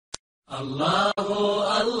الله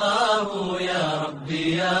الله يا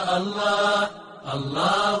ربي يا الله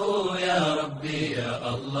الله يا ربي يا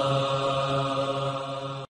الله.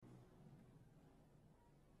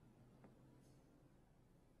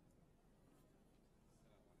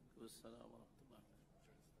 السلام ورحمة الله.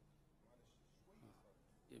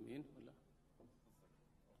 يمين ولا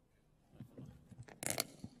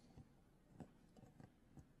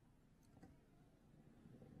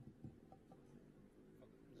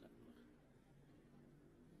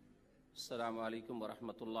السلام عليكم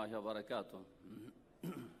ورحمة الله وبركاته.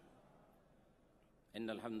 إن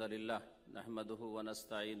الحمد لله نحمده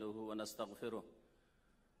ونستعينه ونستغفره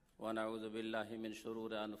ونعوذ بالله من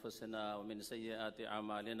شرور أنفسنا ومن سيئات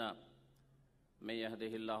أعمالنا. من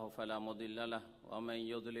يهده الله فلا مضل له ومن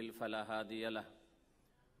يضلل فلا هادي له.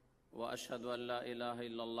 وأشهد أن لا إله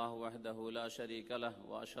إلا الله وحده لا شريك له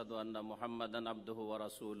وأشهد أن محمدا عبده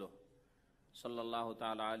ورسوله صلى الله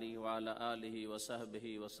تعالى عليه وعلى آله وصحبه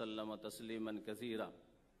وسلم تسليما كثيرا.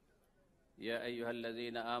 يا أيها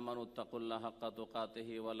الذين آمنوا اتقوا الله حق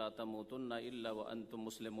تقاته ولا تموتن إلا وأنتم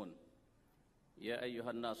مسلمون. يا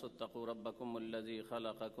أيها الناس اتقوا ربكم الذي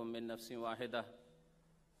خلقكم من نفس واحدة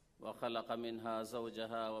وخلق منها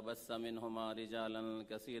زوجها وبث منهما رجالا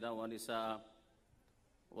كثيرا ونساء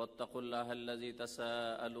واتقوا الله الذي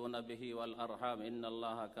تساءلون به والأرحام إن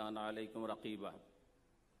الله كان عليكم رقيبا.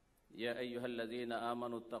 يا أيها الذين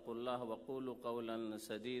آمنوا اتقوا الله وقولوا قولا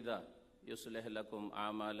سديدا يصلح لكم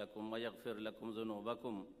أعمالكم ويغفر لكم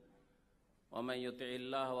ذنوبكم ومن يطع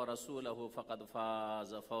الله ورسوله فقد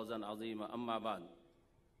فاز فوزا عظيما. أما بعد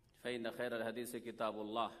فإن خير الحديث كتاب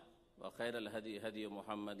الله وخير الهدي هدي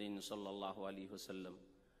محمد صلى الله عليه وسلم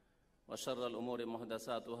وشر الأمور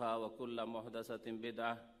محدثاتها وكل محدثة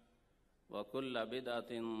بدعة وكل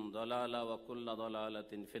بدعة ضلالة وكل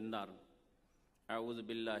ضلالة في النار. أعوذ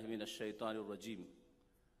بالله من الشيطان الرجيم.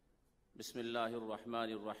 بسم الله الرحمن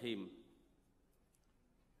الرحيم.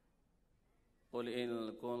 قل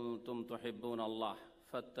إن كنتم تحبون الله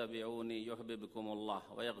فاتبعوني يحببكم الله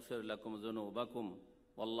ويغفر لكم ذنوبكم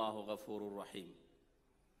والله غفور رحيم.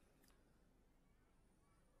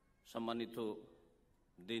 সম্মানিত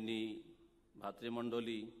দিনী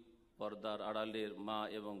ভাতৃমণ্ডলী, পর্দার আড়ালের মা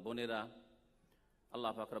এবং বোনেরা,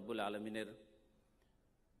 আল্লাহ পাক রব্বুল আলমিনের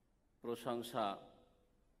প্রশংসা।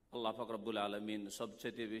 আল্লাহ পাক রব্বুল আলমিন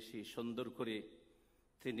সবচেয়ে বেশি সুন্দর করে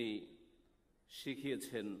তিনি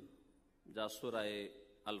শিখিয়েছেন, যা সূরায়ে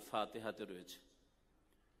আল ফাতিহাতে রয়েছে।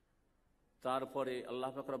 তারপরে আল্লাহ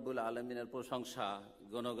পাক রব্বুল আলমিনের প্রশংসা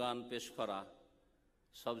গুণগান পেশ করা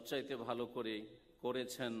সবচাইতে ভালো করে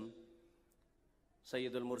করেছেন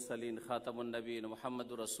সৈয়দুল মুরসালিন খাতামুন নবীন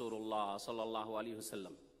মুহাম্মদুর রাসূলুল্লাহ সাল্লাল্লাহু আলাইহি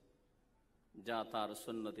ওয়াসাল্লাম, যা তার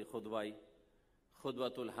সুন্নতি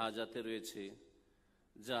খুতবাতুল হাজাতে রয়েছে,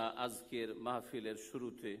 যা আজকের মাহফিলের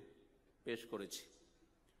শুরুতে পেশ করেছি।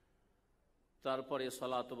 তারপরে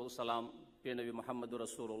সালাত ও সালাম প্রিয় নবী মুহাম্মদুর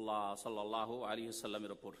রাসূলুল্লাহ সাল্লাল্লাহু আলাইহি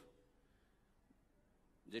ওয়াসাল্লামের ওপর,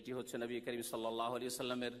 যেটি হচ্ছে নবী করিম সাল্লাল্লাহু আলাইহি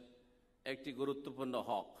ওয়াসাল্লামের একটি গুরুত্বপূর্ণ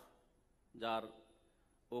হক, যার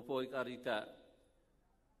উপকারিতা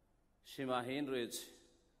সীমাহীন রয়েছে।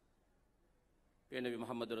 প্রিয় নবী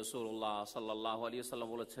মুহাম্মদ রাসূলুল্লাহ সাল্লাল্লাহু আলাইহি ওয়াসাল্লাম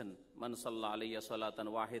বলেছেন, মান সাল্লা আলাইয়া সালাতান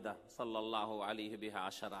ওয়াহিদা সাল্লাল্লাহু আলাইহি বিহা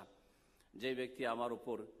আশারা। যে ব্যক্তি আমার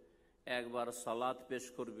উপর একবার সালাত পেশ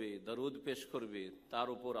করবে, দরুদ পেশ করবে, তার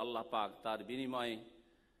উপর আল্লাহ পাক তার বিনিময়ে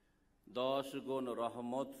 10 গুণ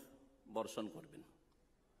রহমত বর্ষণ করবেন।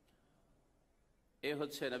 এ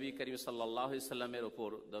হচ্ছে নবী করিম সাল্লাল্লাহু আলাইহি ওয়াসাল্লামের উপর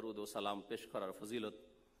দরুদ ও সালাম পেশ করার ফজিলত,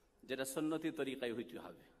 যেটা সুন্নতি তরিকায় হইতে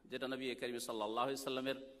হবে, যেটা নবী করিম সাল্লাল্লাহু আলাইহি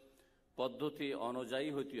ওয়াসাল্লামের পদ্ধতি অনুযায়ী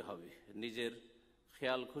হইতে হবে, নিজের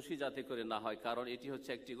খেয়াল খুশি যাতে করে না হয়, কারণ এটি হচ্ছে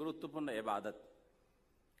একটি গুরুত্বপূর্ণ ইবাদত।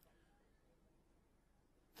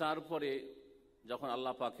 তারপরে যখন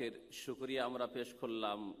আল্লাহ পাকের শুকরিয়া আমরা পেশ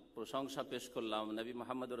করলাম, প্রশংসা পেশ করলাম, নবী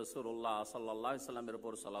মুহাম্মদ রাসূলুল্লাহ সাল্লাল্লাহু আলাইহি ওয়াসাল্লামের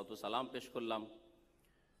উপর সালাত ও সালাম পেশ করলাম,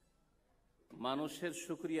 মানুষের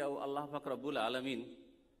শুকরিয়াও আল্লাহ পাক রব্বুল আলামিন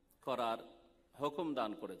করার হুকুম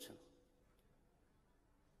দান করেছেন।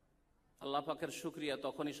 আল্লাহ পাকের শুকরিয়া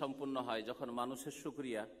তখনই সম্পূর্ণ হয় যখন মানুষের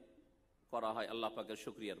শুকরিয়া করা হয় আল্লাহ পাকের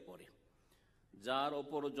শুকরিয়ার পরে। যার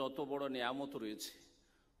ওপর যত বড় নিয়ামত রয়েছে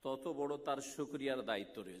তত বড় তার শুকরিয়ার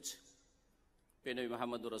দায়িত্ব রয়েছে। প্রিয় নবী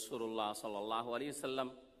মুহাম্মদুর রাসূলুল্লাহ সাল্লাল্লাহু আলাইহি ওয়াসাল্লাম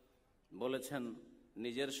বলেছেন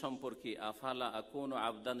নিজের সম্পর্কে, আফালা আকুনু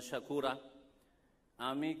আবদান শাকুরা,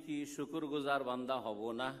 আমি কি শুকরগুজার বান্দা হব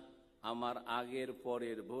না? আমার আগের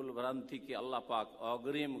পরের ভুল ভ্রান্তিকে আল্লাহ পাক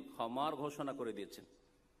অগ্রিম ক্ষমার ঘোষণা করে দিয়েছেন।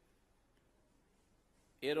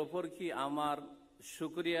 এর ওপর কি আমার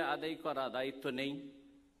শুকরিয়া আদায় করা দায়িত্ব নেই?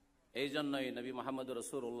 এই জন্যই নবী মুহাম্মদ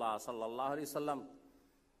রাসূলুল্লাহ সাল্লাল্লাহু আলাইহি সাল্লাম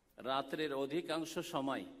রাত্রের অধিকাংশ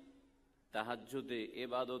সময় তাহাজ্জুদে,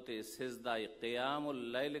 ইবাদতে, সেজদায়, কিয়ামুল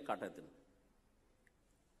লাইলে কাটাতেন।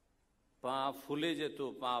 পা ফুলে যেত,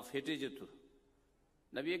 পা ফেটে যেত।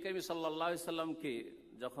 নবী করিম সাল্লাল্লাহু আলাইহি সাল্লামকে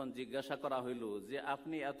যখন জিজ্ঞাসা করা হইল যে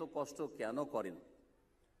আপনি এত কষ্ট কেন করেন,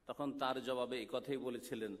 তখন তার জবাবে এই কথাই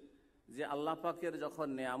বলেছিলেন যে আল্লাহ পাকের যখন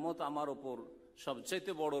নেয়ামত আমার ওপর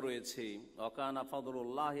সবচাইতে বড় রয়েছে, ওয়াকানা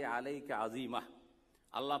ফাদলুল্লাহি আলাইকা আযীমা,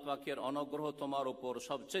 আল্লাহ পাকের অনুগ্রহ তোমার ওপর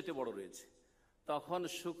সবচাইতে বড় রয়েছে, তখন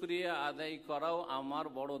শুকরিয়া আদায় করাও আমার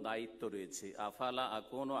বড় দায়িত্ব রয়েছে। আফালা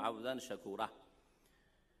আকুনু আবদান শাকুরা।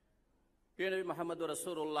 প্রিয় নবী মুহাম্মদ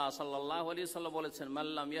রাসূলুল্লাহ সাল্লাল্লাহু আলাইহি সাল্লাম বলেছেন,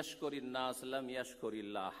 মাল্লাম ইয়াশকুরিন নাস লাম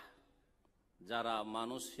ইয়াশকুরিল্লাহ। যারা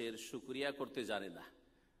মানুষের শুকরিয়া করতে জানে না,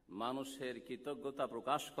 মানুষের কৃতজ্ঞতা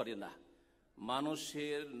প্রকাশ করে না,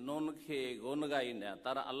 মানুষের নুন খেয়ে গুণ গায় না,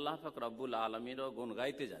 তারা আল্লাহ পাক রব্বুল আলামিনেরও গুণ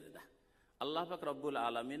গাইতে জানে না, আল্লাহ পাক রব্বুল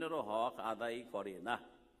আলামিনেরও হক আদায় করে না।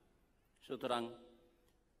 সুতরাং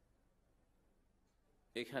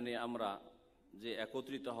এখানে আমরা যে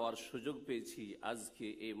একত্রিত হওয়ার সুযোগ পেয়েছি আজকে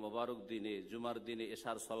এই মোবারক দিনে, জুমার দিনে,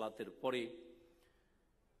 এশার সালাতের পরে,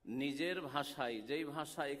 নিজের ভাষায়, যেই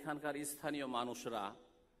ভাষা এখানকার স্থানীয় মানুষরা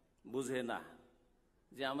বুঝে না,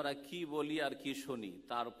 যে আমরা কি বলি আর কি শুনি,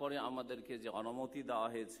 তারপরে আমাদেরকে যে অনুমতি দেওয়া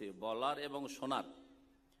হয়েছে বলার এবং শোনার,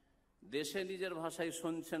 দেশে নিজের ভাষায়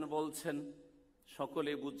শুনছেন, বলছেন,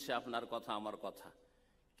 সকলে বুঝছে আপনার কথা আমার কথা,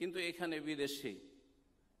 কিন্তু এখানে বিদেশে,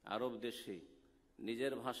 আরব দেশে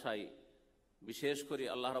নিজের ভাষায়, বিশেষ করে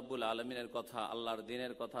আল্লাহ রাব্বুল আলামিনের কথা, আল্লাহর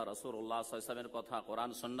দ্বীনের কথা, রাসূলুল্লাহ সাল্লাল্লাহু আলাইহি ওয়াসাল্লামের কথা,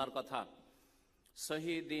 কোরআন সুন্নাহর কথা,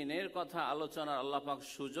 সহিহ দ্বীনের কথা আলোচনার আল্লাহ পাক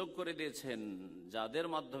সুযোগ করে দিয়েছেন, যাদের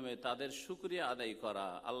মাধ্যমে তাদের শুকরিয়া আদায় করা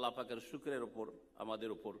আল্লাহ পাকের শুকরের উপর, আমাদের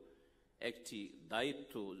উপর একটি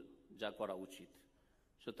দায়িত্ব, যা করা উচিত।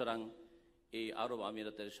 সুতরাং এই আরব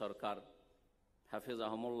আমিরাতের সরকার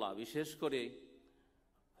হাফেজাহুমুল্লাহ, বিশেষ করে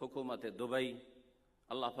হুকুমতে দুবাই,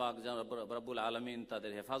 আল্লাহ পাক যেন রব্বুল আলামিন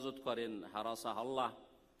তাদের হেফাজত করেন, হারাসা আল্লাহ,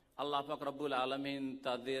 আল্লাহ পাক রব্বুল আলামিন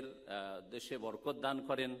তাদের দেশে বরকত দান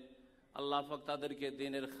করেন, আল্লাহ পাক তাদেরকে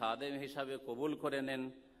দ্বীনের খাদেম হিসাবে কবুল করে নেন,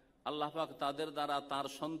 আল্লাহ পাক তাদের দ্বারা তার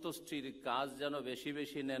সন্তুষ্টির কাজ যেন বেশি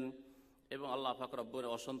বেশি নেন, এবং আল্লাহ পাক রব্বুল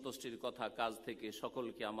অসন্তুষ্টির কথা, কাজ থেকে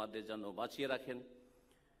সকলকে আমাদের যেন বাঁচিয়ে রাখেন।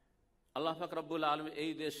 আল্লাহ পাক রব্বুল আলামিন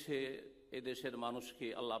এই দেশের মানুষকে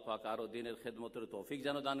আল্লাহ পাক আরও দ্বীনের খেদমতের তৌফিক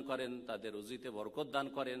যেন দান করেন, তাদের রুজিতে বরকত দান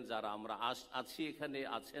করেন। যারা আমরা আছি, এখানে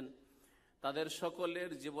আছেন, তাদের সকলের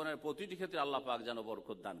জীবনের প্রতিটি ক্ষেত্রে আল্লাহ পাক যেন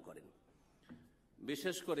বরকত দান করেন।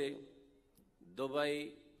 বিশেষ করে দুবাই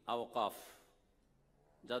আওকাফ,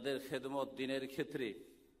 যাদের খেদমত দ্বীনের ক্ষেত্রে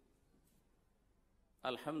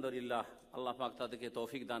আলহামদুলিল্লাহ আল্লাহ পাক তাদেরকে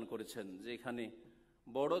তৌফিক দান করেছেন, যে এখানে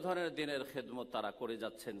বড় ধরনের দ্বীনের খেদমত তারা করে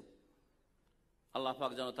যাচ্ছেন। আল্লাহ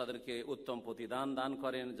পাক যেন তাদেরকে উত্তম প্রতিদান দান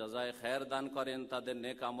করেন, জাযায়ে খায়ের দান করেন, তাদের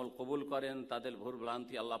নেক আমল কবুল করেন, তাদের ভুল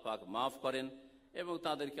ভ্রান্তি আল্লাহ পাক মাফ করেন, এবং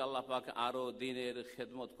তাদেরকে আল্লাহ পাক আরও দ্বীনের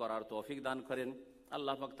খেদমত করার তৌফিক দান করেন।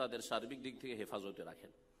 আল্লাহ পাক তাদের সার্বিক দিক থেকে হেফাজতে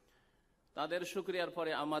রাখেন। তাদের শুকরিয়ার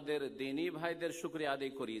পরে আমাদের দ্বীনী ভাইদের শুকরিয়া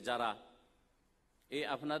আদায় করি, যারা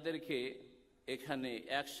আপনাদেরকে এখানে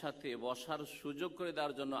একসাথে বসার সুযোগ করে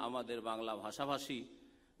দেওয়ার জন্য আমাদের বাংলা ভাষাভাষী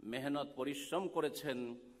মেহনত পরিশ্রম করেছেন,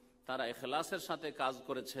 তারা ইখলাসের সাথে কাজ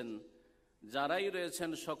করেছেন। যারাই রয়েছেন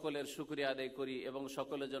সকলের শুকরিয়া আদায় করি এবং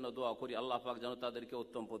সকলের জন্য দোয়া করি আল্লাহ পাক যেন তাদেরকে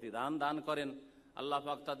উত্তম প্রতিদান দান করেন, আল্লাহ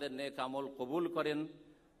পাক তাদের নেক আমল কবুল করেন।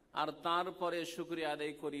 আর তারপরে শুকরিয়া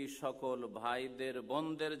আদায় করি সকল ভাইদের,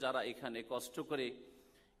 বোনদের, যারা এখানে কষ্ট করে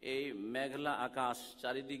এই মেঘলা আকাশ,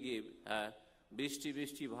 চারিদিকে বৃষ্টি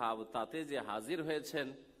বৃষ্টি ভাব, তাতে যে হাজির হয়েছেন,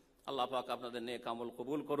 আল্লাহ পাক আপনাদের নেক আমল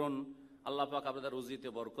কবুল করুন, আল্লাহ পাক আপনাদের রুজিতে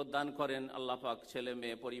বরকত দান করেন, আল্লাহ পাক ছেলে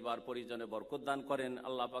মেয়ে পরিবার পরিজনে বরকত দান করেন,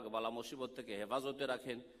 আল্লাহ পাক বালা মুসিবত থেকে হেফাজতে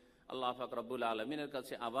রাখেন। আল্লাহ পাক রব্বুল আলামিনের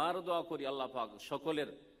কাছে আবার দোয়া করি আল্লাহ পাক সকলের,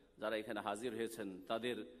 যারা এখানে হাজির হয়েছেন,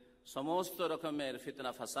 তাদের সমস্ত রকমের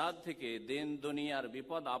ফিতনা ফাসাদ থেকে, দিন দুনিয়ার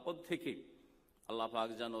বিপদ আপদ থেকে আল্লাহ পাক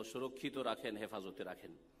যেন সুরক্ষিত রাখেন, হেফাজতে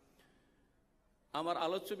রাখেন। আমার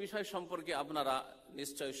আলোচ্য বিষয় সম্পর্কে আপনারা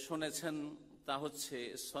নিশ্চয় শুনেছেন, তা হচ্ছে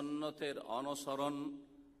সুন্নতের অনুসরণ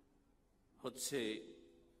হচ্ছে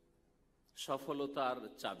সফলতার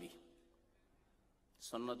চাবি।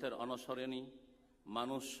 সুন্নতের অনুসরণই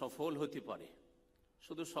মানুষ সফল হতে পারে।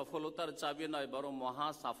 শুধু সফলতার চাবি নয়, বরং মহা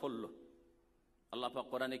সাফল্য। আল্লাহ পাক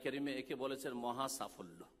কোরআনে কারীমে একে বলেছেন মহা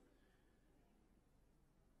সাফল্য।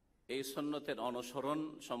 এই সুন্নতের অনুসরণ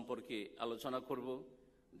সম্পর্কে আলোচনা করব,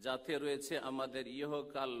 যাতে রয়েছে আমাদের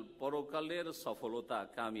ইহকাল পরকালের সফলতা,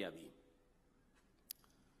 কামিয়াবি।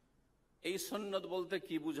 এই সুন্নত বলতে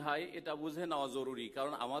কি বুঝায়, এটা বুঝে নেওয়া জরুরি,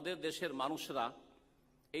 কারণ আমাদের দেশের মানুষরা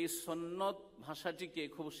এই সুন্নত ভাষাটিকে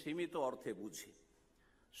খুব সীমিত অর্থে বুঝে।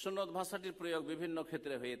 সুন্নত ভাষাটির প্রয়োগ বিভিন্ন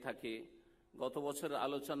ক্ষেত্রে হয়ে থাকে। গত বছরের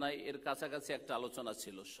আলোচনায় এর কাছাকাছি একটা আলোচনা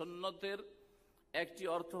ছিল। সুন্নতের একটি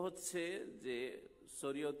অর্থ হচ্ছে যে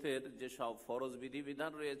শরীয়তের যে সব ফরজ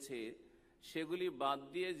বিধিবিধান রয়েছে সেগুলি বাদ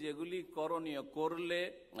দিয়ে যেগুলি করণীয়, করলে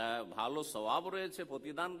ভালো সওয়াব রয়েছে,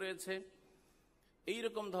 প্রতিদান রয়েছে,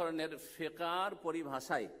 এইরকম ধরনের ফিকহের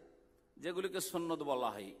পরিভাষায় যেগুলিকে সুন্নত বলা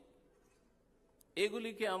হয়,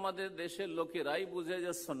 এগুলিকে আমাদের দেশের লোকেরাই বুঝে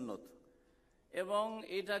যে সুন্নত, এবং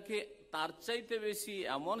এটাকে তার চাইতে বেশি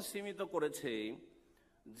এমন সীমিত করেছে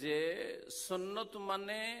যে সুন্নত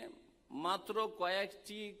মানে মাত্র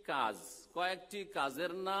কয়েকটি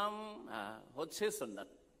কাজের নাম হচ্ছে সুন্নত,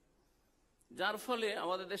 যার ফলে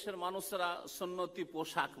আমাদের দেশের মানুষরা সুন্নতি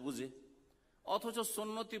পোশাক বুঝে, অথচ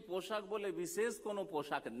সুন্নতি পোশাক বলে বিশেষ কোনো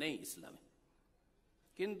পোশাক নেই ইসলামে,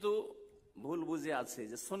 কিন্তু ভুল বুঝে আছে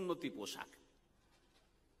যে সুন্নতি পোশাক,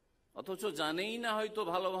 অথচ জানেই না হয়তো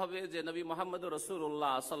ভালোভাবে যে নবী মুহাম্মদ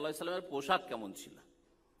রাসূলুল্লাহ সাল্লাল্লাহু আলাইহি ওয়াসাল্লামের পোশাক কেমন ছিল।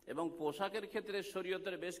 এবং পোশাকের ক্ষেত্রে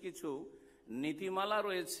শরীয়তের বেশ কিছু নীতিমালা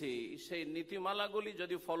রয়েছে, সেই নীতিমালাগুলি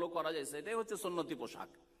যদি ফলো করা যায় সেটাই হচ্ছে সুন্নতি পোশাক।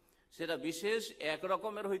 সেটা বিশেষ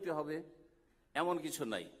একরকমের হইতে হবে এমন কিছু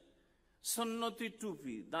নাই। সুন্নতি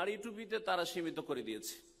টুপি, দাড়ি টুপিতে তারা সীমিত করে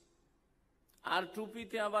দিয়েছে, আর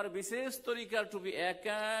টুপিতে আবার বিশেষ তরিকার টুপি, এক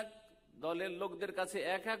এক দলের লোকদের কাছে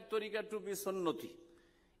এক এক তরিকার টুপি সুন্নতি।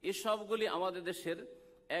 এসবগুলি আমাদের দেশের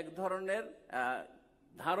এক ধরনের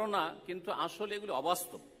ধারণা, কিন্তু আসলে এগুলি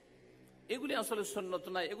অবাস্তব, এগুলি আসলে সুন্নত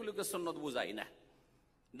নয়, এগুলিকে সুন্নত বোঝায় না।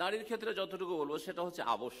 দাড়ির ক্ষেত্রে যতটুকু বলবো সেটা হচ্ছে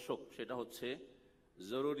আবশ্যক, সেটা হচ্ছে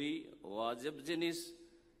জরুরি ওয়াজিব জিনিস,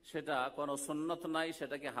 সেটা কোনো সুন্নত নাই,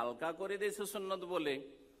 সেটাকে হালকা করে দিয়েছে সুন্নত বলে।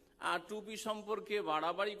 আর টুপি সম্পর্কে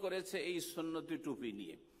বাড়াবাড়ি করেছে এই সুন্নতি টুপি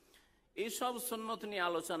নিয়ে। এইসব সুন্নত নিয়ে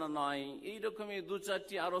আলোচনা নয়, এইরকমই দু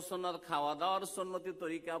চারটি আরো সুন্নত, খাওয়া দাওয়ার সুন্নতি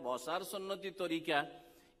তরিকা, বসার সুন্নতি তরিকা,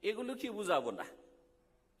 এগুলো কি বুঝাবো না।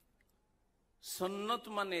 সুন্নত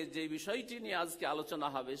মানে যে বিষয়টি নিয়ে আজকে আলোচনা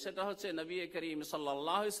হবে সেটা হচ্ছে নবী করিম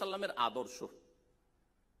সাল্লাল্লাহু আলাইহি সাল্লামের আদর্শ,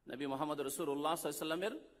 নবী মুহাম্মদ রাসূলুল্লাহ সাল্লাল্লাহু আলাইহি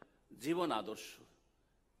সাল্লামের জীবন আদর্শ।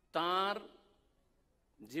 তার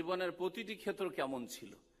জীবনের প্রতিটি ক্ষেত্র কেমন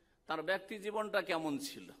ছিল, তার ব্যক্তি জীবনটা কেমন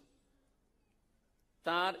ছিল,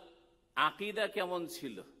 তার আকীদা কেমন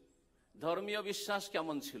ছিল, ধর্মীয় বিশ্বাস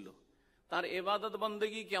কেমন ছিল, তার ইবাদত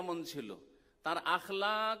বন্দেগী কেমন ছিল, তার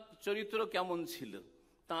আখলাক চরিত্র কেমন ছিল,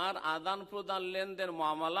 তার আদান প্রদান লেনদেন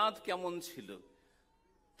মামলাত কেমন ছিল,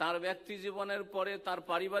 তার ব্যক্তি জীবনের পরে তার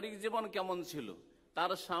পারিবারিক জীবন কেমন ছিল,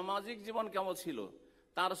 তার সামাজিক জীবন কেমন ছিল,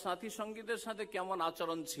 তার সাথী সঙ্গীদের সাথে কেমন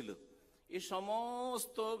আচরণ ছিল, এই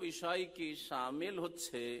সমস্ত বিষয় কি শামিল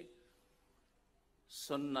হচ্ছে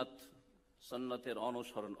সুন্নাত, সুন্নতের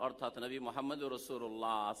অনুসরণ। অর্থাৎ নবী মুহাম্মদ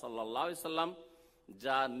রাসূলুল্লাহ সাল্লাল্লাহু আলাইহি সাল্লাম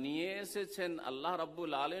যা নিয়ে এসেছেন আল্লাহ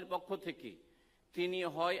রাব্বুল আলামিনের পক্ষ থেকে, তিনি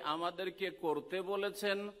হয় আমাদেরকে করতে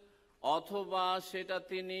বলেছেন, অথবা সেটা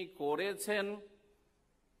তিনি করেছেন,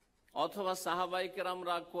 অথবা সাহাবায়ে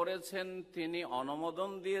কেরামরা করেছেন, তিনি অনুমোদন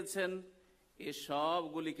দিয়েছেন,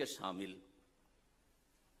 এসবগুলিকে শামিল।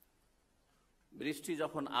 বৃষ্টি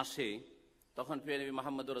যখন আসে তখন প্রিয় নবী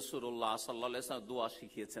মুহাম্মদ রাসূলুল্লাহ সাল্লাল্লাহু আলাইহি ওয়াসাল্লাম দোয়া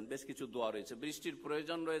শিখিয়েছেন। বেশ কিছু দোয়া রয়েছে, বৃষ্টির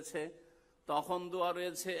প্রয়োজন রয়েছে তখন দোয়া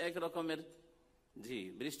রয়েছে এক রকমের, জি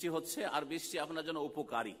বৃষ্টি হচ্ছে আর বৃষ্টি আপনার জন্য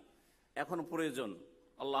উপকারী, এখন প্রয়োজন,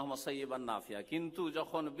 আল্লাহুম্মা সাইয়্যিবান নাফিয়া। কিন্তু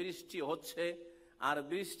যখন বৃষ্টি হচ্ছে আর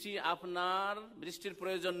বৃষ্টির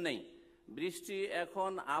প্রয়োজন নেই, বৃষ্টি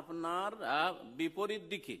এখন আপনার বিপরীত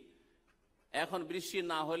দিকে, এখন বৃষ্টি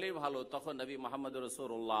না হলেই ভালো, তখন নবী মুহাম্মদ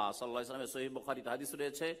রাসূলুল্লাহ সাল্লাল্লাহু আলাইহি ওয়াসাল্লামের সহিহ বুখারীতে হাদিস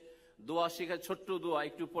রয়েছে, দোয়া শিখা, ছোট্ট দোয়া,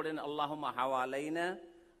 একটু পড়েন, আল্লাহুম্মা হাওয়ালাইনা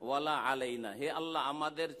ওয়ালা আলাইনা, হে আল্লাহ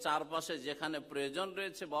আমাদের চারপাশে যেখানে প্রয়োজন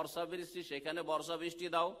রয়েছে বর্ষা বৃষ্টি সেখানে বর্ষা বৃষ্টি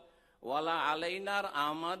দাও, ওয়ালা আলাইনার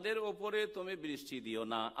আমাদের উপরে তুমি বৃষ্টি দিও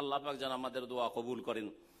না। আল্লাহ পাক যেন আমাদের দোয়া কবুল করেন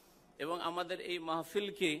এবং আমাদের এই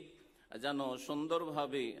মাহফিলকে যেন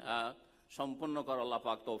সুন্দরভাবে সম্পন্ন করার আল্লাহ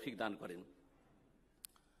পাক তৌফিক দান করেন।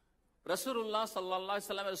 রাসূলুল্লাহ সাল্লাল্লাহু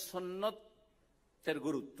আলাইহি সাল্লামের সুন্নতের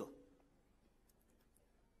গুরুত্ব,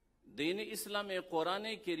 দ্বীন ইসলামে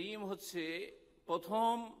কোরআনে কারীম হচ্ছে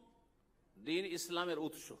প্রথম দ্বীন ইসলামের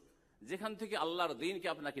উৎস, যেখান থেকে আল্লাহর দ্বীনকে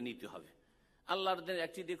আপনাকে নিতে হবে। আল্লাহর দ্বীনের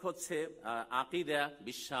একটি দিক হচ্ছে আকীদা,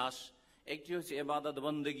 বিশ্বাস, একটি হচ্ছে ইবাদত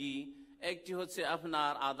বন্দেগী, একটি হচ্ছে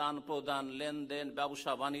আপনার আদান প্রদান, লেনদেন,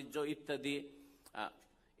 ব্যবসা বাণিজ্য ইত্যাদি।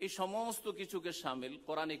 এই সমস্ত কিছুকে শামিল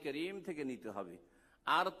কোরআনে কারীম থেকে নিতে হবে,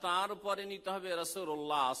 আর তারপরে নিতে হবে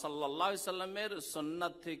রাসূলুল্লাহ সাল্লাল্লাহু আলাইহি সাল্লামের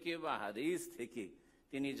সুন্নাত থেকে বা হাদিস থেকে।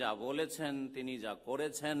 তিনি যা বলেছেন, তিনি যা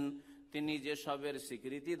করেছেন, তিনি যে সবের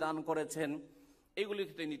স্বীকৃতি দান করেছেন,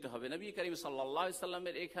 এগুলিকে নিতে হবে। নবী করিম সাল্লাল্লাহু আলাইহি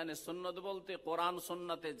সাল্লামের এখানে সুন্নত বলতে কোরআন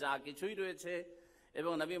সুন্নাতে যা কিছুই রয়েছে,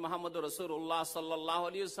 এবং নবী মুহাম্মদ রাসূলুল্লাহ সাল্লাল্লাহু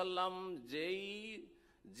আলাইহি সাল্লাম যেই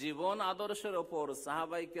জীবন আদর্শের ওপর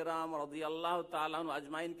সাহাবায়ে কেরাম রাদিয়াল্লাহু তাআলা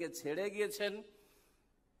আজমাইনকে ছেড়ে গিয়েছেন,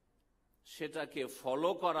 সেটাকে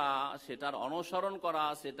ফলো করা, সেটার অনুসরণ করা,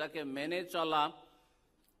 সেটাকে মেনে চলা,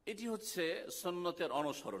 এটি হচ্ছে সুন্নতের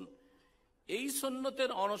অনুসরণ। এই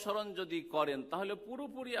সুন্নতের অনুসরণ যদি করেন তাহলে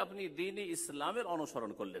পুরোপুরি আপনি দ্বীন ইসলামের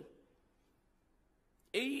অনুসরণ করলেন।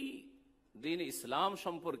 এই দ্বীন ইসলাম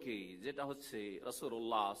সম্পর্কে যেটা হচ্ছে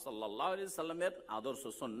রাসূলুল্লাহ সাল্লাল্লাহু আলাইহি সাল্লামের আদর্শ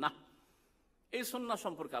সুন্নাহ, এই সুন্নাহ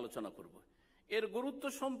সম্পর্কে আলোচনা করব। এর গুরুত্ব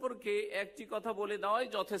সম্পর্কে একটি কথা বলে দেওয়াই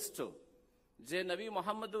যথেষ্ট যে নবী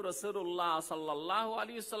মুহাম্মদুর রাসূলুল্লাহ সাল্লাল্লাহু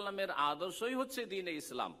আলাইহি সাল্লামের আদর্শই হচ্ছে দ্বীন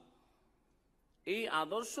ইসলাম। এই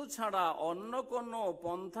আদর্শ ছাড়া অন্য কোনো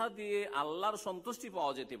পন্থা দিয়ে আল্লাহর সন্তুষ্টি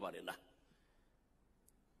পাওয়া যেতে পারে না।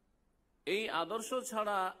 এই আদর্শ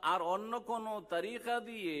ছাড়া আর অন্য কোনো তরিকা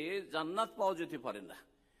দিয়ে জান্নাত পাওয়া যেতে পারে না।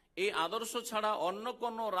 এই আদর্শ ছাড়া অন্য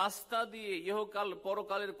কোনো রাস্তা দিয়ে ইহকাল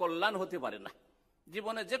পরকালের কল্যাণ হতে পারে না,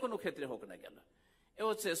 জীবনে যে কোনো ক্ষেত্রে হোক না কেন। এ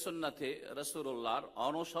হচ্ছে সুন্নাতে রাসূলুল্লাহর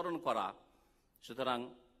অনুসরণ করা। সুতরাং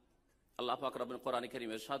আল্লাহ পাক রব্বুল কোরআন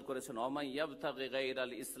কারীমে ইরশাদ করেছেন, ওয়া ইয়াবতাগি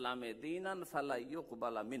গায়রাল ইসলামে দীনান ফালা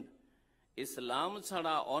ইউকবালা মিন, ইসলাম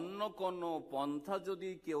ছাড়া অন্য কোনো পন্থা যদি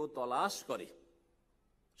কেউ তলাশ করে,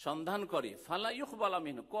 সন্ধান করে, ফালা ইউকবালা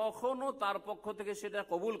মিন, কখনো তার পক্ষ থেকে সেটা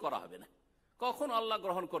কবুল করা হবে না, কখনো আল্লাহ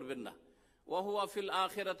গ্রহণ করবেন না। ওয়া হুয়া ফিল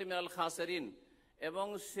আখিরাতি মিনাল খাসিরিন, এবং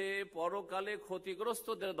সে পরকালে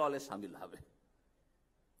ক্ষতিগ্রস্তদের দলে শামিল হবে।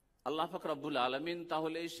 আল্লাহ পাক রব্বুল আলামিন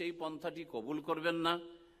তাহলে সেই পন্থাটি কবুল করবেন না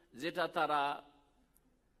যেটা তারা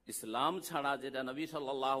ইসলাম ছাড়া, যেটা নবী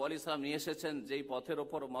সাল্লাল্লাহু আলাইহি সাল্লাম নিয়ে এসেছেন, যেই পথের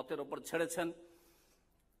ওপর মতের ওপর ছেড়েছেন,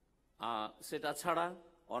 সেটা ছাড়া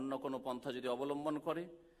অন্য কোনো পন্থা যদি অবলম্বন করে,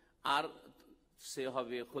 আর সে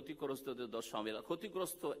হবে ক্ষতিগ্রস্তদের দল শামিল।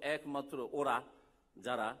 ক্ষতিগ্রস্ত একমাত্র ওরা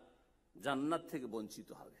যারা জান্নাত থেকে বঞ্চিত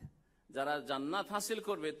হবে, যারা জান্নাত হাসিল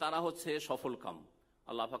করবে তারা হচ্ছে সফল কাম।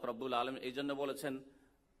 আল্লাহ পাক রব্বুল আলামিন এই জন্য বলেছেন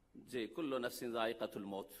যে কুল্লু নাফসিন যায়িকাতুল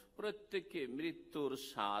মউত, প্রত্যেককে মৃত্যুর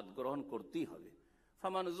স্বাদ গ্রহণ করতেই হবে।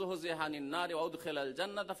 ফামান যুহজিহা আনিন নারি ওয়া উদখিলাল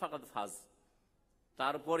জান্নাতা ফাকাদ ফাজ,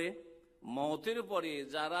 তারপরে মওতের পরে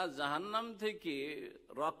যারা জাহান্নাম থেকে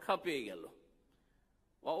রক্ষা পেয়ে গেল,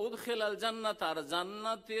 ওয়া উদখিলাল জান্নাতা, আর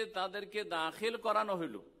জান্নাতে তাদেরকে দাখিল করানো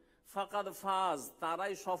হইল, ফাকাদ ফাজ,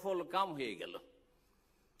 তারাই সফল কাম হয়ে গেল।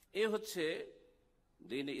 এ হচ্ছে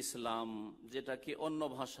দ্বীন ইসলাম, যেটাকে অন্য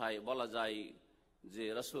ভাষায় বলা যায় যে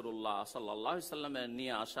রাসূলুল্লাহ সাল্লাল্লাহু আলাইহি সাল্লামের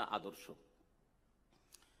নিয়ে আসা আদর্শ।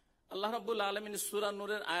 আল্লাহ রাব্বুল আলামিন সূরা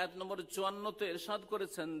নূরের আয়াত নম্বর 54-তে ইরশাদ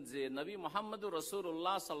করেছেন যে নবী মুহাম্মদুর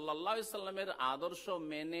রাসূলুল্লাহ সাল্লাল্লাহু আলাইহি সাল্লামের আদর্শ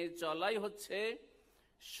মেনে চলাই হচ্ছে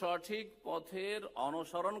সঠিক পথের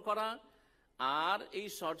অনুসরণ করা, আর এই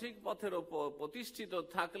সঠিক পথের উপর প্রতিষ্ঠিত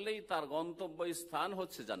থাকলেই তার গন্তব্য স্থান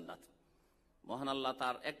হচ্ছে জান্নাত। মহান আল্লাহ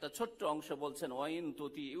তার একটা ছোট্ট অংশ বলছেন, ওয়াইন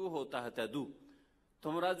তুতিউহু তাহতাদু,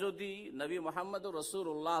 তোমরা যদি নবী মুহাম্মদুর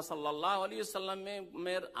রাসূলুল্লাহ সাল্লাল্লাহু আলাইহি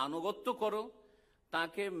সাল্লামের আনুগত্য করো,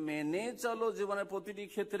 তাকে মেনে চলো জীবনের প্রতিটি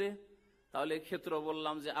ক্ষেত্রে, তাহলে ক্ষেত্র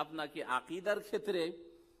বললাম যে আপনাকে আকীদার ক্ষেত্রে,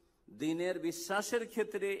 দ্বীনের বিশ্বাসের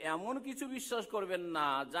ক্ষেত্রে এমন কিছু বিশ্বাস করবেন না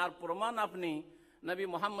যার প্রমাণ আপনি নবী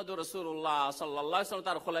মুহাম্মদুর রাসূলুল্লাহ সাল্লাল্লাহু আলাইহি ওয়াসাল্লাম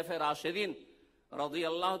তার খুলাফায়ে রাশিদিন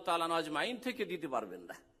রাদিয়াল্লাহু তাআলা আজমাইন থেকে দিতে পারবেন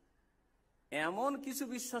না। এমন কিছু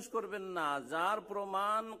বিশ্বাস করবেন না যার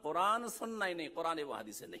প্রমাণ কোরআন সুন্নায় নেই, কোরআন এবং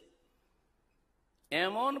হাদিসে নেই।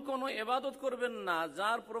 এমন কোন ইবাদত করবেন না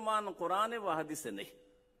যার প্রমাণ কোরআন এবং হাদিসে নেই।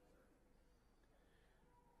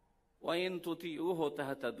 ওয়াইন তুতিউহু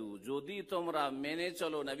তাহতাদু, যদি তোমরা মেনে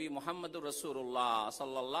চলো নবী মুহাম্মদুর রাসূলুল্লাহ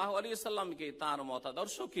সাল্লাল্লাহু আলাইহি সাল্লামকে, তার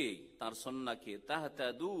মতাদর্শকে, তার সুন্নাহকে,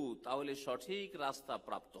 তাহতাদু, তাহলে সঠিক রাস্তা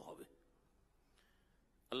প্রাপ্ত হবে।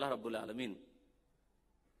 আল্লাহ রাব্বুল আলামিন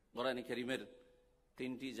কোরআনে কারীমের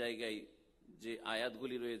 3টি জায়গায় যে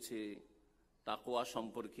আয়াতগুলি রয়েছে তাকওয়া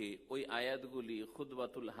সম্পর্কে, ওই আয়াতগুলি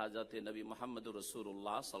খুতবাতুল হাজাতে নবী মুহাম্মদুর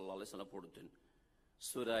রাসূলুল্লাহ সাল্লাল্লাহু আলাইহি সাল্লাম পড়তেন।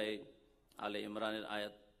 সূরা আলে ইমরানের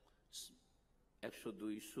আয়াত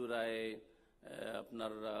 102, সূরা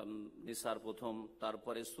আপনার নিসার প্রথম,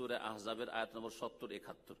 তারপরে সূরা আহজাবের আয়াত নম্বর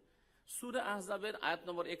 70-71। সূরা আহজাবের আয়াত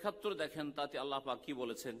নম্বর 71 দেখেন, তাতে আল্লাহ পাক কি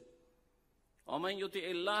বলেছেন, ওমান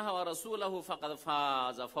ইউতিইল্লাহ ওয়া রাসূলাহু ফাকাদ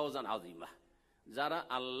ফাযা ফাওজান আযীমা, যারা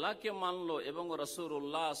আল্লাহকে মানলো এবং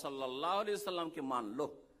রাসূলুল্লাহ সাল্লাল্লাহু আলাইহি সাল্লামকে মানলো,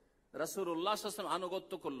 রাসূলুল্লাহ সাল্লাল্লাহু আলাইহি ওয়াসাল্লাম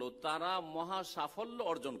আনুগত্য করলো, তারা মহা সাফল্য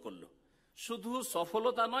অর্জন করলো। শুধু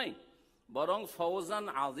সফলতা নয়, বরং ফওজান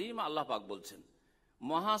আযীম, আল্লাহ পাক বলছেন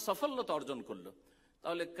মহা সফলতা অর্জন করলো।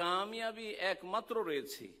 তাহলে কামিয়াবি একমাত্র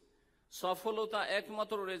রয়েছে, সফলতা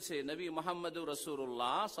একমাত্র রয়েছে নবী মুহাম্মদুর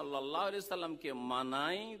রাসূলুল্লাহ সাল্লাল্লাহু আলাইহি সাল্লামকে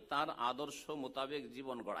মানাই, তার আদর্শ মোতাবেক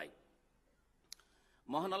জীবন গড়াই।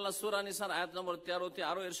 মহান আল্লাহ সূরা নিসার আয়াত নম্বর 13-তে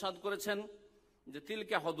আরো ইরশাদ করেছেন যে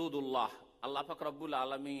তিলকা হুদুদুল্লাহ, আল্লাহ পাক রব্বুল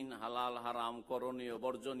আলামিন হালাল হারাম করণীয়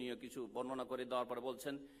বর্জনীয় কিছু বর্ণনা করে দেওয়ার পরে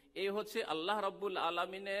বলছেন এই হচ্ছে আল্লাহ রব্বুল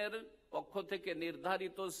আলামিনের পক্ষ থেকে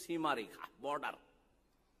নির্ধারিত সীমারেখা, বর্ডার।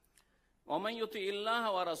 ওমাইয়ুতিল্লাহ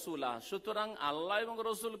ওয়া রাসূলাহ, সুতরাং আল্লাহ এবং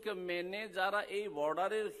রসুলকে মেনে যারা এই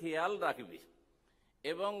বর্ডারের খেয়াল রাখবে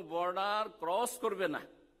এবং বর্ডার ক্রস করবে না,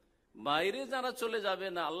 বাইরে যারা চলে যাবে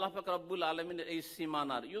না আল্লাহ পাক রব্বুল আলামিনের এই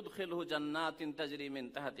সীমানার, ইউদখিলহু জান্নাতিন তাজরি মিন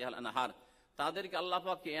তাহতিহাল আনহার, তাদেরকে আল্লাহ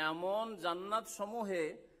পাক এমন জান্নাত সমূহে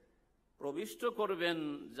প্রবিষ্ট করবেন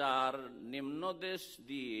যার নিম্নদেশ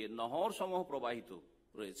দিয়ে নহর সমূহ প্রবাহিত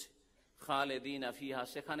রয়েছে। খালেদিনা ফিহা,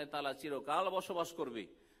 সেখানে তারা চিরকাল বসবাস করবে।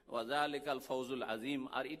 ওয়াযালিকাল ফাউজুল আযীম,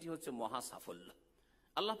 আর এটি হচ্ছে মহা সাফল্য।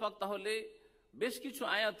 আল্লাহ পাক তাহলে বেশ কিছু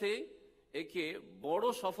আয়াতে একে বড়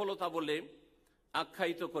সফলতা বলে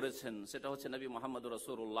আখ্যায়িত করেছেন। সেটা হচ্ছে নবী মুহাম্মদ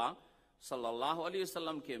রাসূলুল্লাহ সাল্লাল্লাহু আলাইহি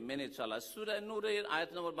সাল্লামকে মেনে চলা। সূরা নূরের আয়াত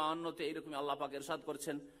নম্বর 52-তে এইরকম আল্লাহ পাক ইরশাদ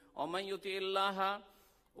করছেন, ওমাইয়ুতিল্লাহা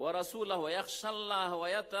ওয়া রাসূলাহু ওয়া ইয়াখশাল্লাহা ওয়া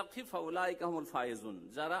ইয়াত্তাকি ফাউলাইকা হুমুল ফায়েজুন,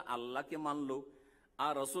 যারা আল্লাহকে মানলো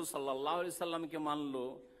আর রাসূল সাল্লাল্লাহু আলাইহি সাল্লামকে মানলো,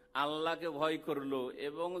 আল্লাহকে ভয় করলো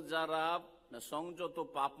এবং যারা সংযত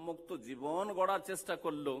পাপমুক্ত জীবন গড়ার চেষ্টা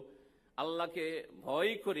করলো, আল্লাহকে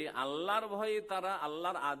ভয় করে আল্লাহর ভয়ে তারা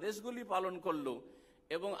আল্লাহর আদেশগুলি পালন করলো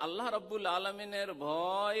এবং আল্লাহ রাব্বুল আলামিনের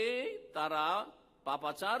ভয়ে তারা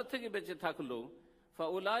পাপাচার থেকে বেঁচে থাকলো,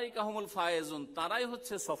 ফাউলাইকা হুমুল ফায়েজুন, তারাই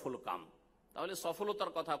হচ্ছে সফল কাম। তাহলে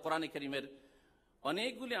সফলতার কথা কোরআনে কারীমের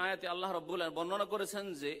অনেকগুলি আয়াতে আল্লাহ রাব্বুল আলামিন বর্ণনা করেছেন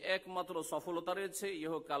যে একমাত্র সফলতা রয়েছে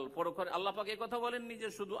ইহকাল পরকালে। আল্লাহ পাক এই কথা বলেননি যে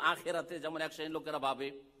শুধু আখিরাতে, যেমন এক শ্রেণীর লোকেরা ভাবে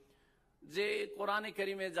যে কোরআনে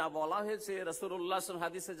কারীমে যা বলা হয়েছে, রাসূলুল্লাহ সাল্লাল্লাহু আলাইহি ওয়াসাল্লাম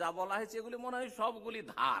হাদিসে যা বলা হয়েছে, এগুলি মনে হয় সবগুলি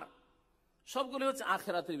ধার, সবগুলি হচ্ছে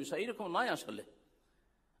আখিরাতের বিষয়। এরকম নয়। আসলে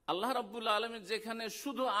আল্লাহ রাব্বুল আলামিন যেখানে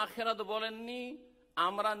শুধু আখিরাত বলেননি,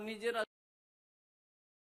 আমরা নিজেরা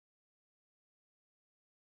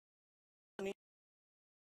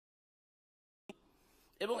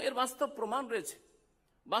এবং এর বাস্তব প্রমাণ রয়েছে,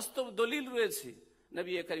 বাস্তব দলিল রয়েছে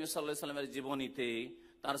নবী করিম সাল্লাল্লাহু আলাইহি ওয়াসাল্লামের জীবনীতে,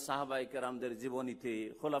 তার সাহাবায়ে কেরামদের জীবনীতে,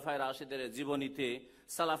 খোলাফায়ে রাশিদের জীবনীতে,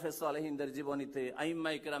 সালাফে সালেহিনদের জীবনীতে,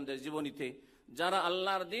 আইম্মায়ে কেরামদের জীবনীতে। যারা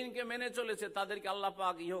আল্লাহর দ্বীনকে মেনে চলেছে তাদেরকে আল্লাহ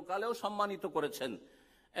পাক ইহকালেও সম্মানিত করেছেন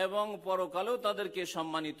এবং পরকালেও তাদেরকে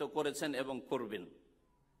সম্মানিত করেছেন এবং করবেন।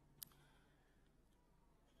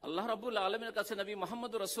 আল্লাহ রাব্বুল আলামিনের কাছে নবী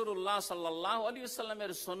মুহাম্মদ রাসূলুল্লাহ সাল্লাল্লাহু আলাইহি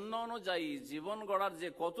ওয়াসাল্লামের সুন্নাহ অনুযায়ী জীবন গড়ার যে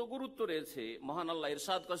কত গুরুত্ব রয়েছে, মহান আল্লাহ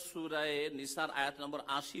ইরশাদ করেন সূরা নিসার আয়াত নম্বর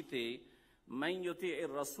 80-তে,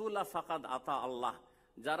 মাইয়ুতির রাসূলা ফাকাদ আতা আল্লাহ,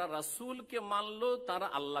 যারা রাসূলকে মানলো তারা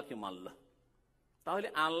আল্লাহকে মানলো। তাহলে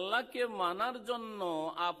আল্লাহকে মানার জন্য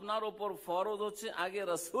আপনার উপর ফরজ হচ্ছে আগে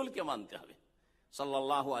রাসূলকে মানতে হবে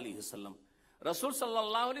সাল্লাল্লাহু আলাইহি ওয়াসাল্লাম। রাসূল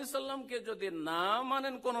সাল্লাল্লাহু আলাইহি ওয়াসাল্লামকে যদি না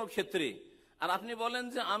মানেন কোন ক্ষেত্রে, আর আপনি বলেন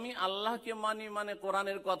যে আমি আল্লাহকে মানি মানে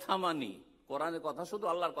কোরআনের কথা মানি, কোরআনের কথা শুধু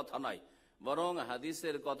আল্লাহর কথা নয়, বরং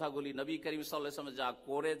হাদিসের কথাগুলি নবী করিম সাল্লাল্লাহু আলাইহি ওয়াসাল্লাম যা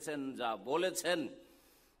করেছেন, যা বলেছেন,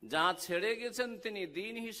 যা ছেড়ে গেছেন তিনি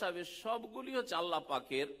দ্বীন হিসাবে, সবগুলি হচ্ছে আল্লাহ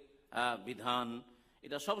পাকের বিধান।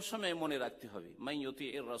 এটা সবসময় মনে রাখতে হবে।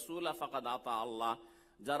 মাইয়ুতির রাসূলা ফাকাদ আতা আল্লাহ,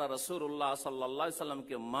 যারা রাসূলুল্লাহ সাল্লাল্লাহু আলাইহি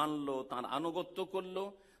ওয়াসাল্লামকে মানলো, তার আনুগত্য করলো,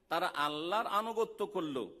 তারা আল্লাহর আনুগত্য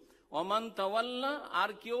করলো। ওমান তাওয়াল্লা, আর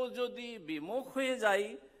কেউ যদি বিমুখ হয়ে যায়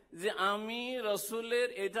যে আমি রাসূলের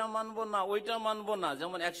এটা মানবো না ওইটা মানবো না,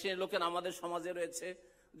 যেমন এক শ্রেণীর লোকের আমাদের সমাজে রয়েছে,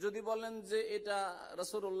 যদি বলেন যে এটা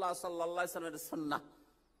রাসূলুল্লাহ সাল্লাল্লাহু আলাইহি ওয়াসাল্লামের সুন্নাহ,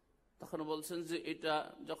 তখন বলছেন যে এটা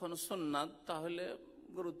যখন সুন্নাত তাহলে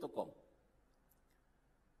গুরুত্ব কম,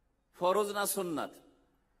 ফরজ না সুন্নাত।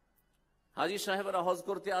 হাজী সাহেবরা হজ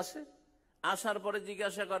করতে আসে, আসার পরে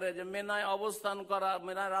জিজ্ঞাসা করে যে মেনায় অবস্থান করা,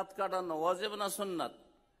 মেনায় রাত কাটানো ওয়াজিব না সুন্নাত,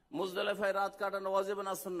 মুজদালিফায় রাত কাটানো ওয়াজিব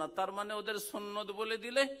না সুন্নাত। তার মানে ওদের সুন্নত বলে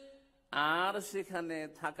দিলে আর সেখানে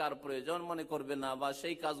থাকার প্রয়োজন মনে করবে না বা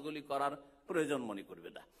সেই কাজগুলি করার প্রয়োজন মনে করবে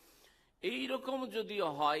না। এইরকম যদি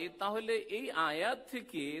হয় তাহলে এই আয়াত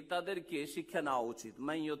থেকে তাদেরকে শিক্ষা নেওয়া উচিত।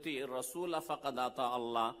 মাইয়ুতির রাসূলা ফাকাদ আতা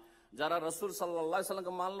আল্লাহ, যারা রাসূল সাল্লাল্লাহু আলাইহি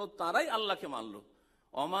ওয়াসাল্লামকে মানলো তারাই আল্লাহকে মানলো।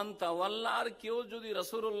 ওমান তাওয়াল্লা, আর কেউ যদি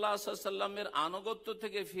রাসূলুল্লাহ সাল্লাল্লাহু আলাইহি ওয়াসাল্লামের আনুগত্য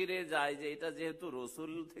থেকে ফিরে যায়, যে এটা যেহেতু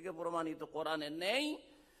রাসূল থেকে প্রমাণিত কোরআনে নেই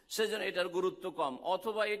সেজন্য এটার গুরুত্ব কম,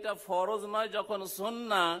 অথবা এটা ফরজ নয় যখন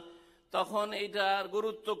সুন্নাহ তখন এটার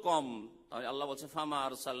গুরুত্ব কম, তাহলে আল্লাহ বলছে ফামা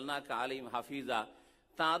আরসালনাকা আলাইহিম হাফিজা,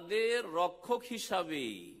 তাদের রক্ষক হিসাবে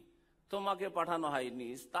তোমাকে পাঠানো হয়নি,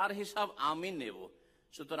 তার হিসাব আমি নেব।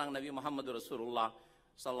 সুতরাং নবী মুহাম্মদ রাসূলুল্লাহ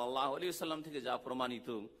সাল্লাল্লাহু আলাইহি ওয়াসাল্লাম থেকে যা প্রমাণিত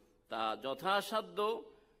তা যথাসাধ্য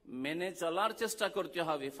মেনে চলার চেষ্টা করতে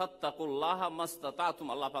হবে। ফাত্তাকুল্লাহা মাসতাতাতুম,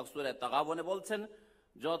 আল্লাহ পাক সূরা তাগাবনে বলছেন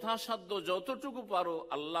যথাসাধ্য যতটুকু পারো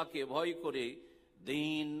আল্লাহকে ভয় করে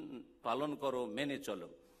দ্বীন পালন করো, মেনে চলো।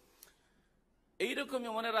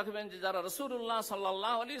 এইরকমই মনে রাখবেন যে যারা রাসূলুল্লাহ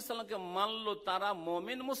সাল্লাল্লাহু আলাইহি সাল্লামকে মানলো তারা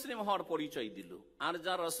মুমিন মুসলিম হওয়ার পরিচয় দিল, আর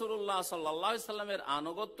যারা রাসূলুল্লাহ সাল্লাল্লাহু আলাইহি সাল্লামের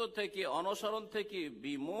আনুগত্য থেকে অনুসরণ থেকে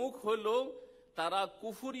বিমুখ হলো তারা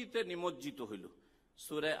কুফরিতে নিমজ্জিত হইল।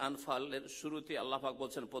 সূরা আনফালের শুরুতে আল্লাহ পাক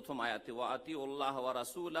বলছেন প্রথম আয়াতে, ওয়া আতিউল্লাহ ওয়া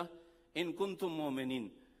রাসূলাহ ইন কুনতুম মুমিনিন,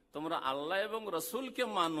 তোমরা আল্লাহ এবং রাসূলকে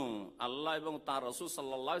মানো, আল্লাহ এবং তার রাসূল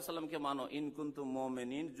সাল্লাল্লাহু আলাইহি সাল্লামকে মানো, ইন কুনতুম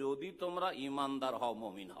মুমিনিন, যদি তোমরা ঈমানদার হও,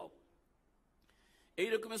 মুমিন হও।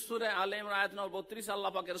 এইরকম সূরা আলে ইমরান আয়াত নম্বর 32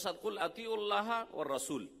 আল্লাহ পাক ইরশাদ, কুল আতিউল্লাহ ওয়ার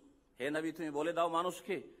রাসূল, হে নবী তুমি বলে দাও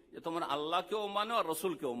মানুষকে যে তোমরা আল্লাহকেও মানো আর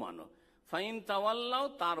রাসূলকেও মানো। ফাইন তাওয়াল্লাও,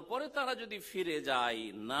 তারপরে তারা যদি ফিরে যায়,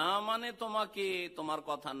 না মানে তোমাকে, তোমার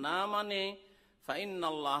কথা না মানে,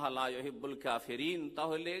 ফাইন্নাল্লাহা লা ইউহিব্বুল কাফিরিন,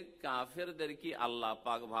 তাহলে কাফেরদেরকে আল্লাহ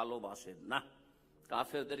পাক ভালোবাসেন না,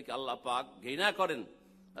 কাফেরদেরকে আল্লাহ পাক ঘৃণা করেন।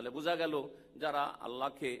 তাহলে বোঝা গেল যারা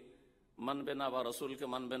আল্লাহকে মানবে না বা রাসূলকে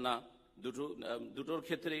মানবে না, দুটোর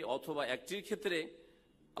ক্ষেত্রে অথবা একটির ক্ষেত্রে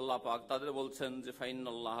আল্লাহ পাক তাদের বলছেন যে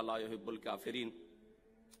ফাইন্নাল্লাহা লা ইউহিব্বুল কাফিরিন,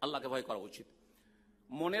 আল্লাহকে ভয় করা উচিত।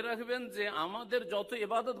 মনে রাখবেন যে আমাদের যত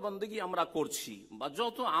ইবাদত বন্দেগী আমরা করছি বা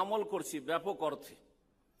যত আমল করছি ব্যাপক অর্থে,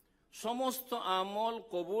 সমস্ত আমল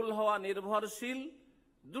কবুল হওয়া নির্ভরশীল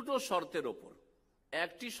দুটো শর্তের ওপর।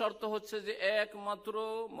 একটি শর্ত হচ্ছে যে একমাত্র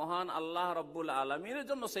মহান আল্লাহ রাব্বুল আলামিনের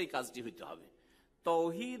জন্য সেই কাজটি হইতে হবে,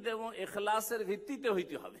 তাওহীদ এবং ইখলাসের ভিত্তিতে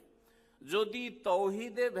হইতে হবে। যদি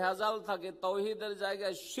তাওহীদে ভেজাল থাকে, তাওহীদের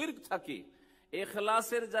জায়গায় শিরক থাকে,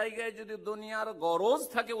 ইখলাসের জায়গায় যদি দুনিয়ার গরজ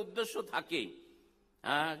থাকে, উদ্দেশ্য থাকে,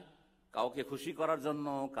 কাউকে খুশি করার জন্য,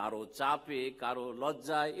 কারো চাপে, কারো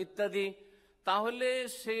লজ্জায় ইত্যাদি, তাহলে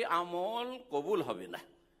সেই আমল কবুল হবে না।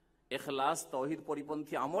 ইখলাস তাওহীদ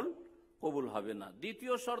পরিপন্থী আমল কবুল হবে না।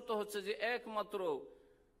 দ্বিতীয় শর্ত হচ্ছে যে একমাত্র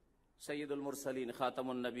সাইয়্যিদুল মুরসালিন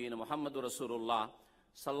খাতামুন নবীন মুহাম্মদুর রাসূলুল্লাহ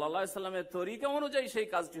সাল্লাল্লাহু আলাইহি সাল্লামের তরিকা অনুযায়ী সেই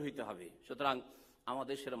কাজটি হইতে হবে। সুতরাং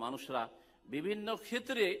আমাদের দেশের মানুষরা বিভিন্ন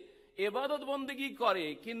ক্ষেত্রে ইবাদত বন্দেগী করে,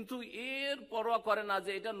 কিন্তু এর পরোয়া করে না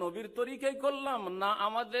যে এটা নবীর তরিকায় করলাম না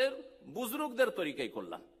আমাদের বুজুর্গদের তরিকায়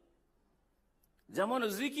করলাম। যেমন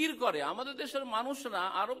জিকির করে, আমাদের দেশের মানুষরা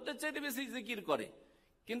আরবদের চাইতে বেশি জিকির করে,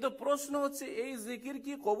 কিন্তু প্রশ্ন হচ্ছে এই জিকির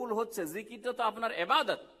কি কবুল হচ্ছে? জিকিরটা তো আপনার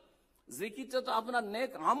ইবাদত, জিকিরটা তো আপনার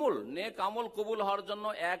নেক আমল। নেক আমল কবুল হওয়ার জন্য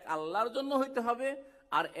এক আল্লাহর জন্য হইতে হবে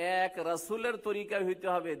আর এক রাসূলের তরিকায় হইতে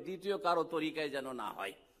হবে, দ্বিতীয় কারো তরিকায় যেন না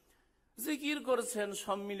হয়। জিকির করছেন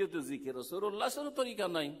সম্মিলিত জিকির, রাসূলুল্লাহর তরিকা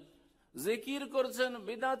নাই। জিকির করছেন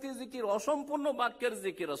বিদআতি জিকির, অসম্পূর্ণ বাক্যের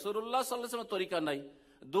জিকির, রাসূলুল্লাহ সাল্লাল্লাহু আলাইহি ওয়াসাল্লামের তরিকা নাই।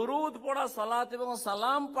 দুরূদ পড়া, সালাত এবং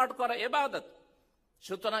সালাম পাঠ করা ইবাদত।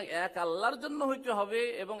 সুতরাং এক আল্লাহর জন্য হইতে হবে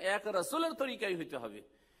এবং এক রাসূলের তরিকায় হইতে হবে।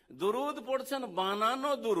 দুরূদ পড়ছেন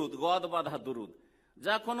বানানো দুরূদ, গদ বাঁধা দুরূদ,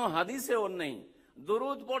 যা কোনো হাদিসেও নেই।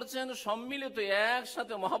 দুরূদ পড়ছেন সম্মিলিত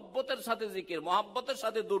একসাথে, মহব্বতের সাথে জিকির, মহব্বতের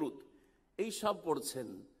সাথে দুরূদ, এই সব পড়ছেন।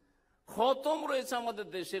 খতম রয়েছে আমাদের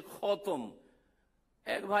দেশে, খতম।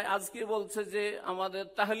 এক ভাই আজকে বলছে যে আমাদের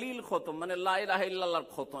তাহলিল খতম, মানে লা ইলাহা ইল্লাল্লাহর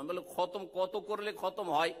খতম। আমি বলি খতম কত করলে খতম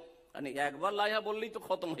হয়? মানে একবার লা ইলাহা বললেই তো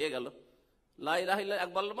খতম হয়ে গেল। লা ইলাহা ইল্লাল্লাহ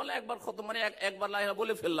একবার বলে একবার খতম, মানে একবার লা ইলাহা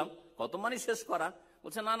বলে ফেললাম, খতম মানে শেষ করা।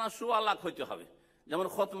 বলছে না না, সুয়া লাখ হইতে হবে, যেমন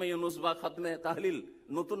খতমে ইউনুস বা খতমে তাহলিল।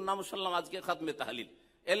 নতুন নাম শুনলাম আজকে, খতমে তাহলিল।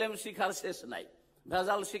 এলেম শিখার শেষ নাই,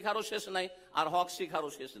 ভেজাল শিখারও শেষ নাই, আর হক শিখারও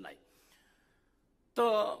শেষ নাই। তো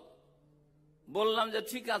বললাম যে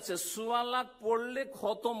ঠিক আছে, সুয়া লাখ পড়লে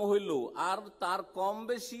খতম হইল, আর তার কম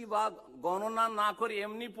বেশি বা গণনা না করে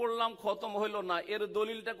এমনি পড়লাম খতম হইল না, এর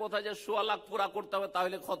দলিলটা কোথায় যে সুয়া লাখ পুরা করতে হবে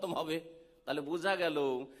তাহলে খতম হবে? তাহলে বোঝা গেল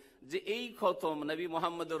যে এই খতম নবী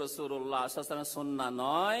মুহাম্মদ রাসূলুল্লাহ সাল্লাল্লাহু আলাইহি ওয়াসাল্লামের সুন্নাহ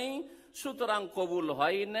নয়, সুতরাং কবুল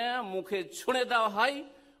হয় না, মুখে ছুঁড়ে দেওয়া হয়,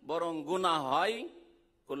 বরং গুনাহ হয়।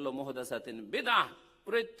 কুল্লু মুহদাসাতিন বিদআহ,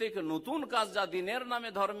 প্রত্যেক নতুন কাজ যা দিনের নামে,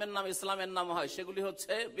 ধর্মের নামে, ইসলামের নামে হয় সেগুলি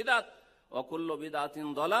হচ্ছে বিদআত। ওয়াকুল্লু বিদআতিন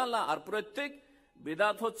দালালা, আর প্রত্যেক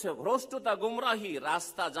বিদআত হচ্ছে ভ্রষ্টতা, গুমরাহি,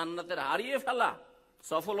 রাস্তা জান্নাতের হারিয়ে ফেলা,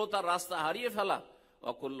 সফলতার রাস্তা হারিয়ে ফেলা।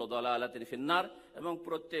 ওয়াকুল্লু দালালাতিন ফিন্নার, এবং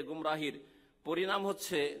প্রত্যেক গুমরাহির পরিণাম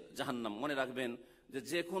হচ্ছে জাহান্নাম। মনে রাখবেন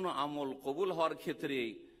যে কোনো আমল কবুল হওয়ার ক্ষেত্রে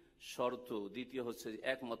শর্ত দ্বিতীয় হচ্ছে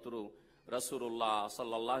একমাত্র রাসূলুল্লাহ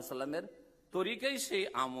সাল্লাল্লাহু আলাইহি সাল্লামের তরিকায় সেই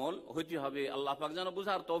আমল হইতে হবে। আল্লাহ পাক যেন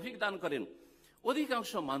বুঝার তৌফিক দান করেন।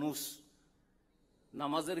 অধিকাংশ মানুষ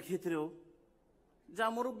নামাজের ক্ষেত্রেও যা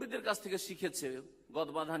মুরব্বীদের কাছ থেকে শিখেছে,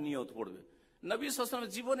 গদবাঁধা নিয়ত পড়বে। নবী সাল্লাল্লাহু আলাইহি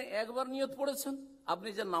ওয়াসাল্লাম জীবনে একবার নিয়ত পড়েছেন? আপনি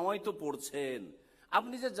যে নামাইতো পড়ছেন,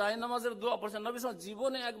 আপনি যে জায় নামাজের দোয়া পড়ছেন, নবী সাল্লাল্লাহু আলাইহি ওয়াসাল্লাম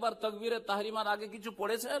জীবনে একবার তাকবীরে তাহরিমার আগে কিছু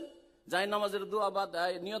পড়েছেন? জায় নামাজের দোয়া বা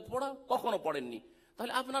নিয়ত পড়া কখনো পড়েননি।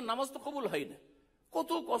 তাহলে আপনার নামাজ তো কবুল হয় না।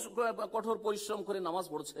 কত কঠোর পরিশ্রম করে নামাজ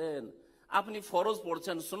পড়ছেন, আপনি ফরজ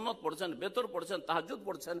পড়ছেন, সুন্নত পড়ছেন, বেতর পড়ছেন, তাহাজ্জুদ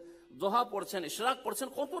পড়ছেন, দোহা পড়ছেন, ইশরাক পড়ছেন,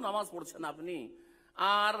 কত নামাজ পড়ছেন আপনি,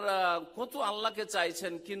 আর কত আল্লাহকে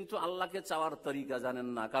চাইছেন, কিন্তু আল্লাহকে চাওয়ার তরিকা জানেন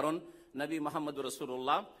না। কারণ নবী মুহাম্মদ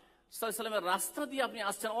রাসূলুল্লাহ সাল্লাল্লাহু আলাইহি ওয়াসাল্লামের রাস্তা দিয়ে আপনি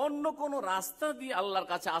আসছেন, অন্য কোন রাস্তা দিয়ে আল্লাহর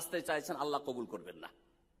কাছে আসতে চাইছেন, আল্লাহ কবুল করবেন না।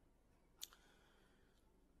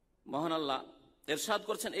 মহান আল্লাহ ইরশাদ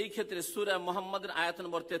করছেন এই ক্ষেত্রে সূরা মুহাম্মাদের আয়াত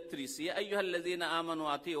নম্বর 33, ইয়া আইয়ুহাল্লাযীনা আমানু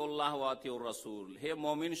আতিউল্লাহ ওয়া আতিউর রাসূল, হে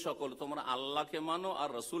মুমিন সকল তোমরা আল্লাহকে মানো আর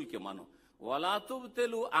রাসূলকে মানো, ওয়ালা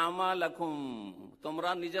তুবতিলু আমালাকুম, তোমরা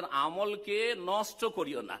নিজের আমলকে নষ্ট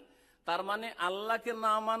করিও না। তার মানে আল্লাহকে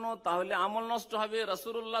না মানো তাহলে আমল নষ্ট হবে,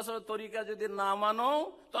 রাসূলুল্লাহ সাল্লাল্লাহু আলাইহি ওয়াসাল্লামের তরিকা যদি না মানো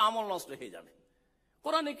তো আমল নষ্ট হয়ে যাবে।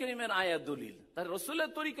 কোরআনে কারীমের আয়াত দলিল, তার রাসূলের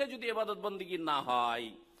তরিকায় যদি ইবাদত বন্দেগী না হয়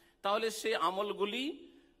তাহলে সেই আমলগুলি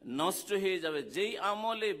নষ্ট হয়ে যাবে। যেই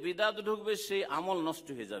আমলে বিদআত ঢুকবে সেই আমল নষ্ট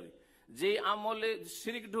হয়ে যাবে, যেই আমলে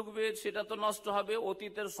শিরক ঢুকবে সেটা তো নষ্ট হবে,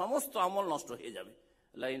 অতীতের সমস্ত আমল নষ্ট হয়ে যাবে।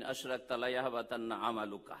 লাইন আশরাকতা লা ইয়াহবাতান্না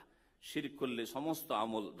আমালুকা, শিরক করলে সমস্ত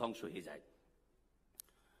আমল ধ্বংস হয়ে যায়।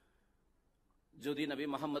 যদি নবী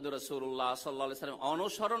মুহাম্মদ রাসূলুল্লাহ সাল্লাল্লাহু আলাইহি ওয়াসাল্লাম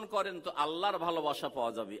অনুসরণ করেন তো আল্লাহর ভালোবাসা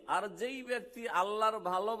পাওয়া যাবে। আর যেই ব্যক্তি আল্লাহর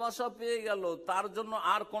ভালোবাসা পেয়ে গেল তার জন্য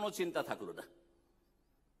আর কোনো চিন্তা থাকলো না।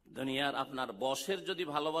 দুনিয়ার আপনার বসের যদি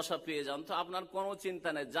ভালোবাসা পেয়ে যান তো আপনার কোনো চিন্তা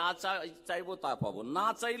নেই, যা চাইবো তা পাবো, না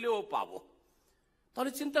চাইলেও পাবো।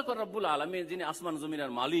 তাহলে চিন্তা কর, রব্বুল আলামিন যিনি আসমান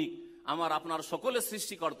জমিনের মালিক, আমার আপনার সকলের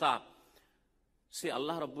সৃষ্টিকর্তা, সে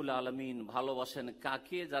আল্লাহ রব্বুল আলামিন ভালোবাসেন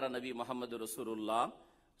কাকে? যারা নবী মুহাম্মদ রাসূলুল্লাহ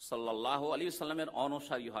সাল্লাল্লাহু আলাইহি ওয়াসাল্লামের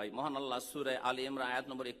অনুসারী হয়। মহান আল্লাহ সূরা আলী ইমরান আয়াত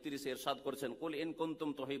নম্বর 31 ইরশাদ করেছেন, কুল ইন কুনতুম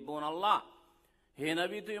তুহিব্বুন আল্লাহ, হে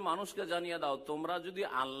নবী তুমি মানুষকে জানিয়ে দাও তোমরা যদি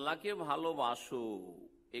আল্লাহকে ভালোবাসো,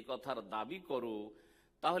 এই কথার দাবি করো,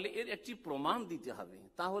 তাহলে এর একটি প্রমাণ দিতে হবে,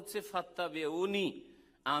 তা হচ্ছে ফাত্তাবিউনি,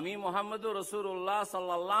 আমি মুহাম্মদ রাসূলুল্লাহ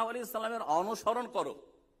সাল্লাল্লাহু আলাইহি ওয়াসাল্লামের অনুসরণ করো।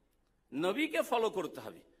 নবীকে ফলো করতে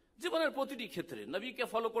হবে জীবনের প্রতিটি ক্ষেত্রে, নবীকে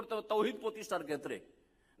ফলো করতে হবে তাওহীদ প্রতিষ্ঠার ক্ষেত্রে,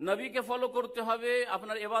 নবীকে ফলো করতে হবে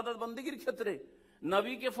আপনার ইবাদত বন্দেগীর ক্ষেত্রে,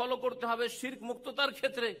 নবীকে ফলো করতে হবে শিরক মুক্ততার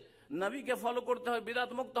ক্ষেত্রে, নবীকে ফলো করতে হবে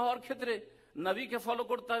বিদআত মুক্ত হওয়ার ক্ষেত্রে, নবীকে ফলো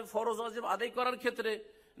করতে হবে ফরজ ওয়াজিব আদায় করার ক্ষেত্রে,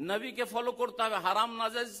 নবীকে ফলো করতে হবে হারাম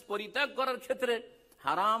নাজায়েজ পরিত্যাগ করার ক্ষেত্রে,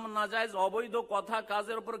 হারাম নাজায়েজ অবৈধ কথা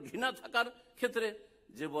কাজের উপর ঘৃণা থাকার ক্ষেত্রে,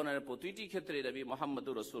 জীবনের প্রতিটি ক্ষেত্রে নবী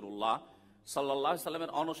মুহাম্মদুর রাসূলুল্লাহ সাল্লাল্লাহু আলাইহি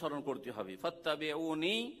ওয়াসাল্লামের অনুসরণ করতে হবে।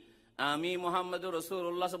 ফাত্তাবিউনি, আমি মুহাম্মদুর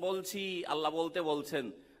রাসূলুল্লাহ বলছি, আল্লাহ বলতে বলছেন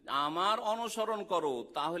আমার অনুসরণ করো,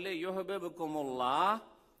 তাহলে ইউহিব্বুকুমুল্লাহ,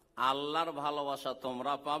 আল্লাহর ভালোবাসা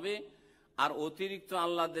তোমরা পাবে, আর অতিরিক্ত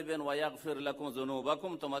আল্লাহ দেবেন ওয়ায়াগফির লাকুম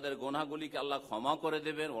যুনুবাকুম, তোমাদের গুনাহগুলিকে আল্লাহ ক্ষমা করে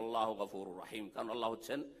দেবেন, আল্লাহু গফুরুর রহিম, কারণ আল্লাহ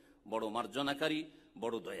হচ্ছেন বড় মার্জনাকারী,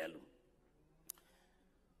 বড় দয়ালু।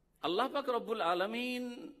 আল্লাহ পাক রব্বুল আলামিন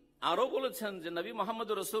আরো বলেছেন যে নবী মুহাম্মদ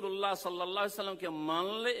রাসূলুল্লাহ সাল্লাল্লাহু আলাইহি ওয়াসাল্লামকে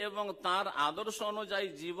মানলে এবং তার আদর্শ অনুযায়ী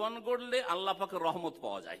জীবন গড়লে আল্লাহ পাকের রহমত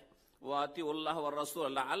পাওয়া যায়। ওয়া আতিউল্লাহ ওয়ার রাসূল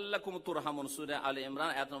লাআল্লাকুম তুরহামুন, সূরা আলে ইমরান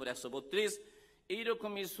আয়াত নম্বর 132।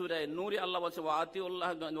 এইরকমই সূরা নূরে আল্লাহ বলছে ওয়া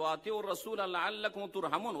আতিউল্লাহ ওয়া আতিউর রাসূল লাআল্লাকুম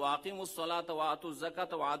তুরহামুন ওয়া আকিমুস সালাতা ওয়া আতুজ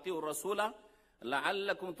যাকাতা ওয়া আতিউর রাসূল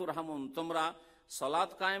লাআল্লাকুম তুরহামুন, তোমরা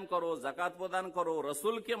সালাত কায়েম করো, যাকাত প্রদান করো,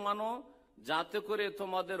 রাসূলকে মানো, যাতে করে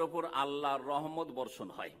তোমাদের উপর আল্লাহর রহমত বর্ষণ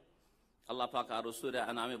হয়। আল্লাহ পাক আর সূরা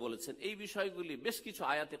আনামে বলেছেন এই বিষয়গুলি বেশ কিছু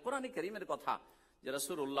আয়াতে কোরআনে কারীমের কথা, যে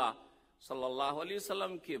রাসূলুল্লাহ সাল্লাল্লাহু আলাইহি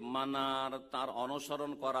ওয়াসাল্লামকে মানার, তার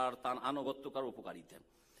অনুসরণ করার, তার আনুগত্য করার উপকারিতা।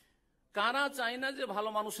 কারা চায় না যে ভালো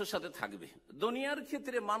মানুষের সাথে থাকবে? দুনিয়ার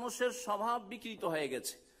ক্ষেত্রে মানুষের স্বভাব বিকৃত হয়ে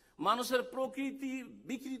গেছে, মানুষের প্রকৃতি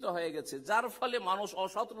বিকৃত হয়ে গেছে, যার ফলে মানুষ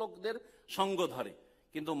অসৎ লোকদের সঙ্গ ধরে।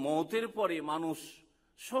 কিন্তু মওতের পরে মানুষ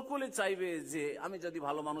সকলে চাইবে যে আমি যদি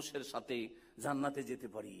ভালো মানুষের সাথে জান্নাতে যেতে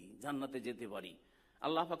পারি, জান্নাতে যেতে পারি।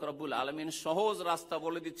 আল্লাহ পাক রব্বুল আলামিন সহজ রাস্তা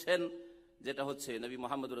বলে দিচ্ছেন, যেটা হচ্ছে নবী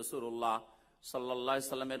মুহাম্মদ রাসূলুল্লাহ সাল্লাল্লাহু আলাইহি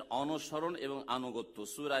ওয়াসাল্লামের অনুসরণ এবং আনুগত্য।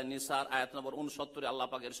 সূরা নিসার আয়াত নম্বর 69 আল্লাহ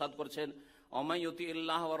পাক ইরশাদ করেছেন, ওয়া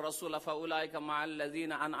ইউতিল্লাহ ওয়ার রাসূল ফাউলাইকা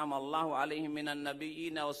মাআল্লাযীনা আনআমা আল্লাহু আলাইহিম মিনান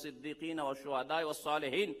নাবিয়্যিনা ওয়াস সিদ্দীকিনা ওয়াশ শুহাদা'i ওয়াস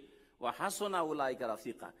সালিহিন ওয়া হাসুনা উলাইকা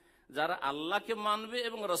রাফিকা, যারা আল্লাহকে মানবে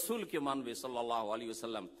এবং রাসূলকে মানবে সাল্লাল্লাহু আলাইহি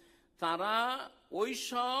ওয়াসাল্লাম, তারা ওই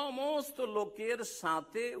সমস্ত লোকের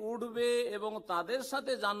সাথে উঠবে এবং তাদের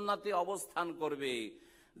সাথে জান্নাতে অবস্থান করবে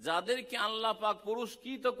যাদেরকে আল্লাহ পাক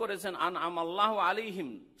পুরস্কৃত করেছেন। আনআমাল্লাহু আলাইহিম,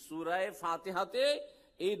 সূরা ফাতিহাতে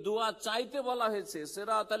এই দোয়া চাইতে বলা হয়েছে,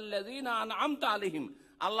 সিরাতাল্লাযীনা আনআমতা আলাইহিম,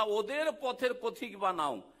 আল্লাহ ওদের পথের পথিক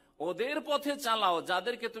বানাও, ওদের পথে চালাও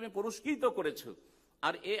যাদেরকে তুমি পুরস্কৃত করেছো।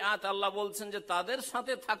 আর এই আয়াত আল্লাহ বলছেন যে তাদের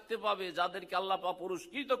সাথে থাকতে পাবে যাদেরকে আল্লাহ পাক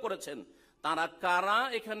পুরস্কৃত করেছেন। তারা কারা?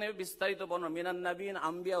 এখানে বিস্তারিত বর্ণনা, মিনান নাবিয়িন,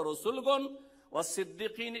 আম্বিয়া ও রাসূলগণ, ওয়াস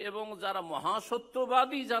সিদ্দীকিন, এবং যারা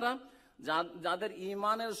মহাসত্যবাদী, যারা যাদের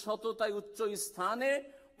ঈমানের সততায় উচ্চ স্থানে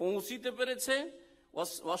পৌঁছিতে পেরেছে,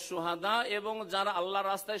 ওয়াসশুহাদা এবং যারা আল্লাহর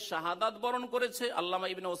রাস্তায় শাহাদাত বরণ করেছে। আল্লামা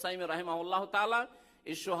ইবনে উসাইমিন রাহিমাহুল্লাহ তাআলা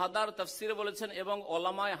এই শুহাদার তাফসিরে বলেছেন, এবং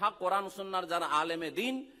ওলামায়ে হক কোরআন সুন্নাহর যারা আলেমে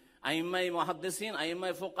দ্বীন, আইম্মায়ে মুহাদ্দিসিন,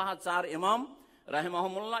 আইম্মায়ে ফুকাহা, 4 ইমাম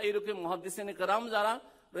রাহিমাহুমুল্লাহ, এইরকম মুহাদ্দিসিন কিরাম যারা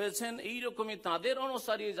রয়েছেন, এইরকমই তাদের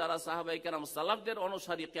অনুসারী যারা সাহাবায়ে কেরাম সালাফদের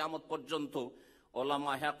অনুসারী কিয়ামত পর্যন্ত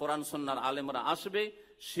ওলামায়ে হক কোরআন সুন্নাহর আলেমরা আসবে,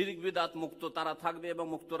 শিরক বিদআত মুক্ত তারা থাকবে এবং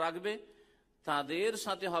মুক্ত রাখবে। তাদের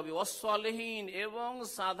সাথে হবে ওয়াসসালিহিন, এবং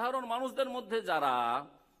সাধারণ মানুষদের মধ্যে যারা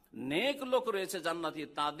নেক লোক রয়েছে জান্নাতি,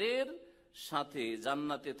 তাদের সাথে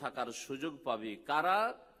জান্নাতে থাকার সুযোগ পাবে। কারা?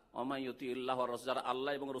 ওমাইয়ুতিল্লাহ ওয়া রাসূল, যারা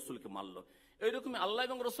আল্লাহ এবং রসুলকে মানল। এইরকম আল্লাহ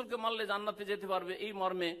এবং রসুলকে মানলে জান্নাতে যেতে পারবে। এই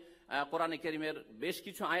মর্মে কোরআনে কারীমের বেশ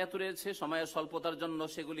কিছু আয়াত রয়েছে। সময়ের স্বল্পতার জন্য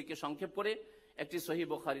সেগুলিকে সংক্ষেপ করে একটি সহিহ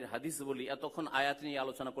বুখারীর হাদিস বলি। এতক্ষণ আয়াত নিয়ে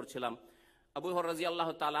আলোচনা করছিলাম। আবু হুরায়রা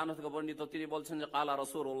রাদিয়াল্লাহু তাআলা আনহু থেকে বর্ণিত, তিনি বলছেন যে ক্বালা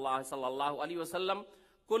রাসূলুল্লাহ সাল্লাল্লাহু আলাইহি ওয়াসাল্লাম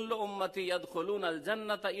কুল্লু উম্মতি ইয়াদখুলুনাল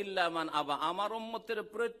জান্নাতা ইল্লা মান আবা, আমার উম্মতের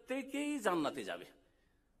প্রত্যেকেই জান্নাতে যাবে।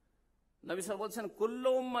 নবী সাল্লাল্লাহু বলছেন কুল্লু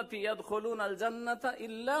উম্মতি ইয়াদখুলুনাল জান্নাতা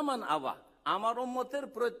ইল্লা মান আবা, আমার উম্মতের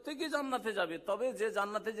প্রত্যেকেই জান্নাতে যাবে, তবে যে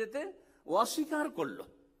জান্নাতে যেতে অস্বীকার করলো।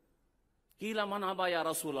 কিলা মান আবা ইয়া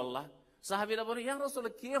রাসূলুল্লাহ, সাহাবীরা বলে ইয়া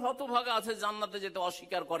রাসূলুল্লাহ, কে হতভাগা আছে জান্নাতে যেতে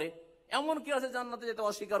অস্বীকার করে? এমন কি আছে জান্নাতে যেতে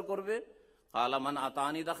অস্বীকার করবে? ক্বালা মান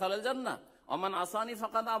আতানি দাখালাল জান্নাহ ওয়া মান আসানি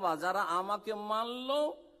ফাকাদ আবা, যারা আমাকে মানলো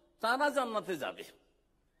তারা জান্নাতে যাবে,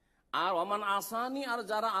 আর ওমান আসানি, আর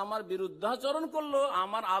যারা আমার বিরুদ্ধাচরণ করলো,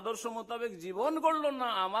 আমার আদর্শ মোতাবেক জীবন গড়লো না,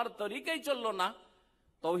 আমার তরিকাই চললো না,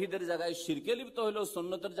 তৌহিদের জায়গায় শিরকে লিপ্ত হইলো,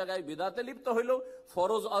 সুন্নতের জায়গায় বিদআতে লিপ্ত হইলো,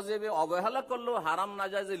 ফরজ ওয়াজিবে অবহেলা করলো, হারাম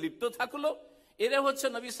নাজায়েজে লিপ্ত থাকলো, এরা হচ্ছে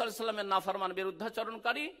নবী সাল্লাল্লাহু আলাইহি ওয়াসাল্লামের নাফরমান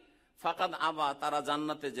বিরুদ্ধাচরণকারী। ফাকাদ আবা, তারা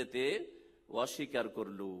জান্নাতে যেতে অস্বীকার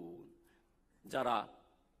করলো। যারা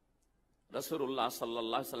রাসূলুল্লাহ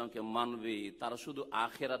সাল্লাল্লাহু আলাইহি ওয়াসাল্লামকে মানবে তারা শুধু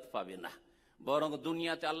আখিরাত পাবে না, বরং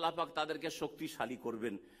দুনিয়াতে আল্লাহ পাক তাদেরকে শক্তিশালী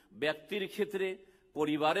করবেন। ব্যক্তির ক্ষেত্রে,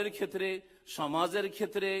 পরিবারের ক্ষেত্রে, সমাজের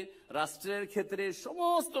ক্ষেত্রে, রাষ্ট্রের ক্ষেত্রে,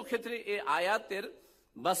 সমস্ত ক্ষেত্রে এই আয়াতের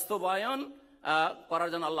বাস্তবায়ন করার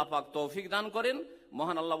জন্য আল্লাহ পাক তৌফিক দান করেন।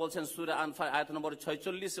 মহান আল্লাহ বলছেন সূরা আনফাল আয়াত নম্বর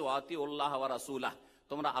 46, ওয়াতিউল্লাহ ওয়া রাসূলাহ,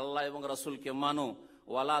 তোমরা আল্লাহ এবং রাসূলকে মানো।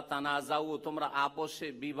 ওয়ালা তানাজাউ, তোমরা আপোষে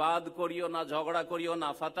বিবাদ করিও না, ঝগড়া করিও না।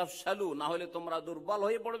 ফাতাফশালু, না হলে তোমরা দুর্বল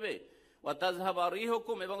হয়ে পড়বে। ওয়াতাযহাবা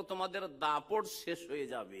রিহুকুম, এবং তোমাদের দাপট শেষ হয়ে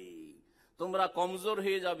যাবে, তোমরা কমজোর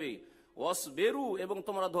হয়ে যাবে। ওয়াসবিরু, এবং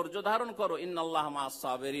তোমরা ধৈর্য ধারণ করো। ইন্নাল্লাহা মা'আস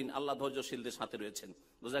সাবিরিন, আল্লাহ ধৈর্যশীলদের সাথে রয়েছেন।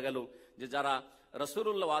 বোঝা গেল যে যারা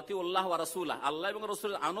রাসূলুল্লাহ ওয়াতিউল্লাহ ওয়া রাসূলাহ, আল্লাহ এবং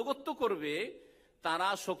রাসূলের আনুগত্য করবে তারা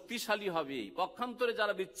শক্তিশালী হবে। পক্ষান্তরে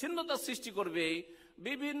যারা বিচ্ছিন্নতা সৃষ্টি করবে,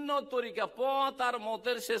 বিভিন্ন তরিকা, পথ আর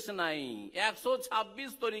মতের শেষ নাই,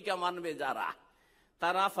 126 তরিকা মানবে যারা,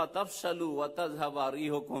 তারা ফাতাফশালু ওয়া তাযহাবা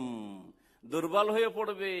রিহুকুম, দুর্বল হয়ে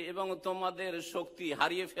পড়বে এবং তোমাদের শক্তি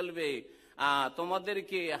হারিয়ে ফেলবে,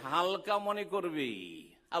 তোমাদেরকে হালকা মনে করবে,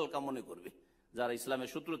 হালকা মনে করবে। যারা ইসলামের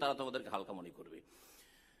শত্রু তারা তোমাদেরকে হালকা মনে করবে।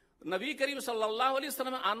 নবী করিম সাল্লাল্লাহু আলাইহি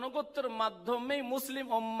ওয়াসাল্লামের আনুগত্যের মাধ্যমে মুসলিম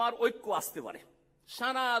উম্মার ঐক্য আসতে পারে।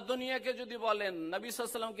 সারা দুনিয়াকে যদি বলেন নবী সাল্লাল্লাহু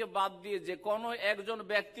আলাইহি ওয়াসাল্লামকে বাদ দিয়ে যে কোনো একজন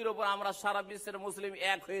ব্যক্তির উপর আমরা সারা বিশ্বের মুসলিম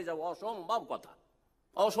এক হয়ে যাব, অসম্ভব কথা,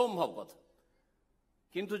 অসম্ভব কথা।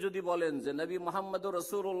 কিন্তু যদি বলেন যে নবী মুহাম্মদুর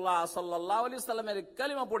রাসূলুল্লাহ সাল্লাল্লাহু আলাইহি ওয়াসাল্লামের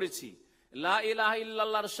কালিমা পড়েছি, লা ইলাহা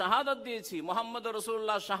ইল্লাল্লাহর শাহাদাত দিয়েছি, মুহাম্মদুর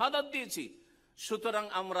রাসূলুল্লাহ শাহাদাত দিয়েছি, সুতরাং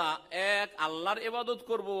আমরা এক আল্লাহর ইবাদত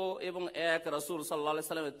করব এবং এক রাসূল সাল্লাল্লাহু আলাইহি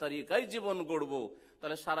ওয়াসাল্লামের তরিকায় জীবন গড়ব,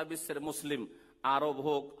 তাহলে সারা বিশ্বের মুসলিম, আরব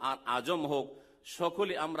হোক আর আজম হোক,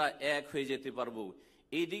 সকলে আমরা এক হয়ে যেতে পারবো।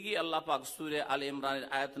 এইদিকে আল্লাহ পাক সূরা আল ইমরানের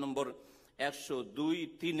আয়াত নম্বর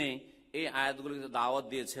 102-3 এই আয়াতগুলোকে দাওয়াত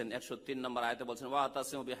দিয়েছেন। 103 নম্বর আয়াতে বলছেন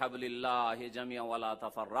ওয়াতাসিমু বিহাবলিল্লাহি জামিআ ওয়া লা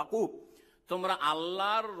তাফাররাকু, তোমরা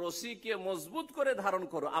আল্লাহর রশিকে মজবুত করে ধারণ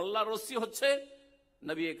করো। আল্লাহর রশি হচ্ছে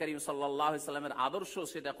নবী করিম সাল্লাল্লাহু আলাইহি ওয়াসাল্লামের আদর্শ,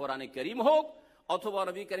 সেটা কোরআনে কারীম হোক অথবা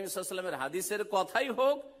নবী করিম সাল্লাল্লাহু আলাইহি ওয়াসাল্লামের হাদিসের কথাই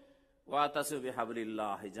হোক। ওয়াতাসিমু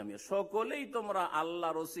বিহাবলিল্লাহি জামিআ, সকলেই তোমরা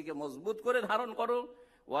আল্লাহর রশিকে মজবুত করে ধারণ করো।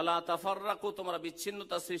 ওয়া লা তাফাররাকু, তোমরা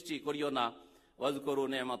বিচ্ছিন্নতা সৃষ্টি করিও না। ওয়াজকুরু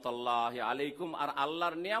নি'মাতাল্লাহি আলাইকুম, আর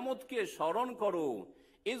আল্লাহর নিয়ামতকে স্মরণ করো।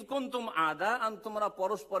 ইয কুনতুম আদাআন, তোমরা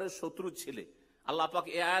পরস্পরের শত্রু ছিলে। আল্লাহ পাক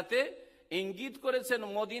এই আয়াতে ইঙ্গিত করেছেন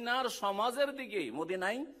মদিনার সমাজের দিকে।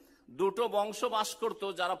 মদিনায় দুটো বংশ বাস করত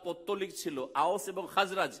যারা পৌত্তলিক ছিল, আওস এবং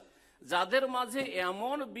খাজরাজ, যাদের মাঝে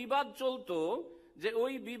এমন বিবাদ চলতো যে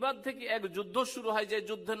ওই বিবাদ থেকে এক যুদ্ধ শুরু হয়, যে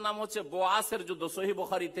যুদ্ধের নাম হচ্ছে বোয়াসের যুদ্ধ। সহিহ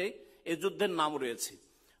বুখারীতে এই যুদ্ধের নাম রয়েছে।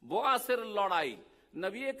 বোয়াসের লড়াই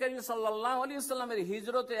নবী করিম সাল্লাল্লাহু আলাইহি ওয়াসাল্লামের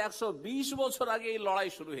হিজরতে 120 বছর আগে এই লড়াই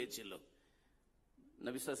শুরু হয়েছিল।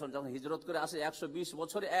 নবী সাল্লাল্লাহু আলাইহি ওয়াসাল্লাম যখন হিজরত করে আসে 120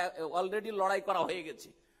 বছরে অলরেডি লড়াই করা হয়ে গেছে,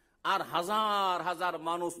 আর হাজার হাজার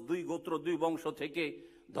মানুষ, দুই গোত্র দুই বংশ থেকে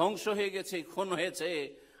ধ্বংস হয়ে গেছে, খুন হয়েছে,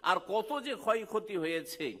 আর কত যে ক্ষয়ক্ষতি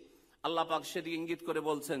হয়েছে। আল্লাহ পাক সেদিকে ইঙ্গিত করে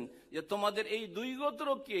বলছেন যে তোমাদের এই দুই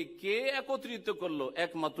গোত্রকে কে একত্রিত করলো?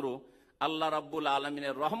 একমাত্র আল্লাহ রাব্বুল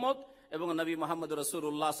আলামিনের রহমত এবং নবী মুহাম্মদ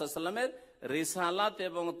রাসূলুল্লাহ সাল্লাল্লাহু আলাইহি ওয়াসাল্লামের রিসালাত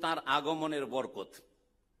এবং তার আগমনের বরকত।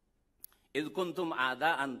 ইয কুনতুম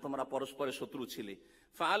আদাআন, তোমরা পরস্পরের শত্রু ছিলে,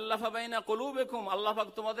 ফাআল্লাফা বাইনা কুলুবিকুম, আল্লাহ পাক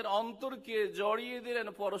তোমাদের অন্তরকে জড়িয়ে দিলেন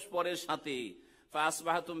পরস্পরের সাথে,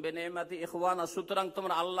 ফাআসবাহতুম বিনিমাতি ইখওয়ানা, সুতরাং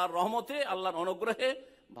তোমরা আল্লাহর রহমতে, আল্লাহর অনুগ্রহে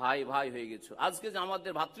ভাই ভাই হয়ে গেছো। আজকে যে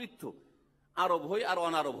আমাদের ভ্রাতৃত্ব, আরব হই আর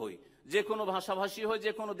অনারব হই, যে কোনো ভাষাভাষী হই,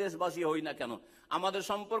 যে কোনো দেশবাসী হই না কেন, আমাদের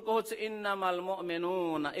সম্পর্ক হচ্ছে ইন্নামাল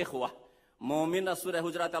মুমিনুনা ইখওয়া। মুমিনরা সূরা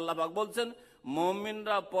হুজরাতে আল্লাহ পাক বলছেন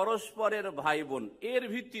মুমিনরা পরস্পরের ভাই বোন, এর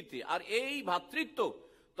ভিত্তিতে। আর এই ভ্রাতৃত্ব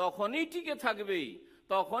তখনই টিকে থাকবে,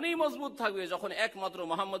 তখনই মজবুত থাকবে যখন একমাত্র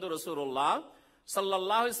মুহাম্মদুর রাসূলুল্লাহ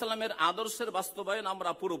সাল্লাল্লাহু আলাইহি সাল্লামের আদর্শের বাস্তবায়ন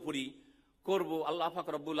আমরা পুরোপুরি করব। আল্লাহ পাক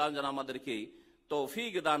রব্বুল আলামিন যেন আমাদেরকে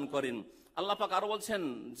তৌফিক দান করেন। আল্লাহ পাক আরো বলছেন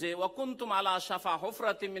যে ওয়াকুনতুম আলা শাফা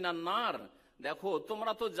হুফরাতিম মিনান নার, দেখো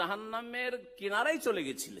তোমরা তো জাহান্নামের কিনারায় চলে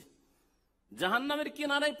গেছিলে, জাহান্নামের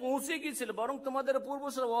কিনারায় পৌঁছে গিয়েছিলে, বরং তোমাদের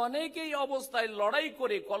পূর্বসূরি অনেকেই অবস্থায় লড়াই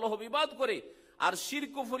করে, কলহ বিবাদ করে, আর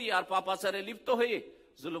শিরক কুফরি আর পাপাচারে লিপ্ত হয়ে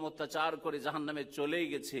জুলুম অত্যাচার করে জাহান্নামে চলে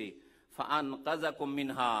গেছে। ফাআন কাযাকুম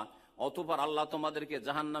মিনহা, অতঃপর আল্লাহ তোমাদেরকে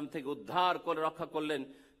জাহান্নাম থেকে উদ্ধার করে রক্ষা করলেন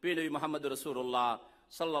প্রিয় নবী মুহাম্মদ রাসূলুল্লাহ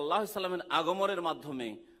সাল্লাল্লাহু আলাইহি সাল্লামের আগমনের মাধ্যমে।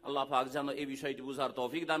 আল্লাহ পাক যেন এই বিষয়টি বুঝার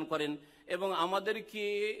তৌফিক দান করেন এবং আমাদেরকে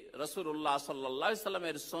রাসূলুল্লাহ সাল্লাল্লাহু আলাইহি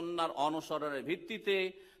সাল্লামের সুন্নাহর অনুসরণের ভিত্তিতে,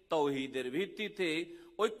 তাওহীদের ভিত্তিতে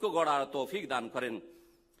ঐক্য গড়ার তৌফিক দান করেন।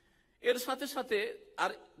 এর সাথে সাথে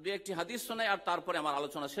আর দু একটি হাদিস শোনাই, আর তারপরে আমার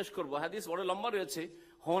আলোচনা শেষ করব। হাদিস বড় লম্বা রয়েছে।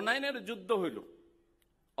 হুনাইনের যুদ্ধ হইল,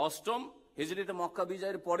 অষ্টম হিজরিতে মক্কা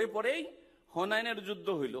বিজয়ের পরে পরেই হুনাইনের যুদ্ধ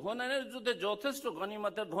হইল। হুনাইনের যুদ্ধে যথেষ্ট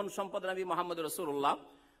গনিমতের ধন সম্পদ নবী মুহাম্মদ রাসূলুল্লাহ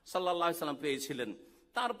সাল্লাল্লাহু আলাইহি সাল্লাম পেয়েছিলেন।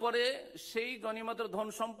 তারপরে সেই গনিমতের ধন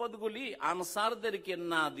সম্পদগুলি আনসারদেরকে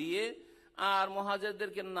না দিয়ে আর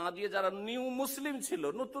মুহাজিরদেরকে না দিয়ে, যারা নিউ মুসলিম ছিল,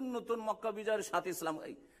 নতুন নতুন মক্কা বিজয়ের সাথে ইসলাম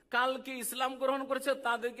কালকে ইসলাম গ্রহণ করেছে,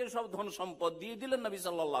 তাদেরকে সব ধন সম্পদ দিয়ে দিলেন নবী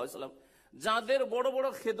সাল্লাল্লাহু আলাইহি সাল্লাম। যাদের বড় বড়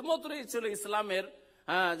খেদমত রয়েছিল ইসলামের,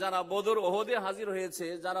 যারা বদর ওহদে হাজির হয়েছে,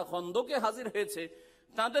 যারা খন্দকে হাজির হয়েছে,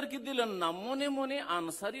 তাদেরকে দিলেন না। মনে মনে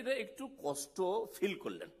আনসারীরা একটু কষ্ট ফিল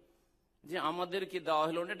করলেন যে আমাদেরকে দেওয়া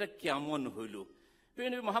হলো না, এটা কেমন হইল।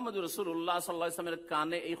 নবী মুহাম্মদ রাসূলুল্লাহ সাল্লাল্লাহু আলাইহি ওয়াসাল্লামের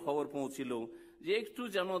কানে এই খবর পৌঁছিল যে একটু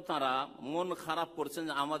যেন তারা মন খারাপ করছেন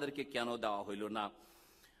যে আমাদেরকে কেন দেওয়া হইল না।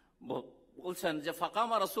 বলছেন যে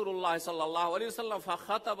ফাকামা রাসূলুল্লাহ সাল্লাল্লাহু আলাইহি ওয়াসাল্লাম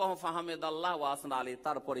ফাখাতাবাহু ফাহামিদাল্লাহ ওয়া আসনা আলাইহি,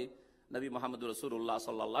 তারপরে নবী মুহাম্মদ রাসূলুল্লাহ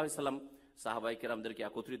সাল্লাল্লাহু আলাইহি ওয়াসাল্লাম সাহাবায়ে কেরামদেরকে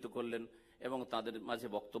একত্রিত করলেন এবং তাদের মাঝে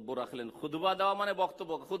বক্তব্য রাখলেন। খুতবা দেওয়া মানে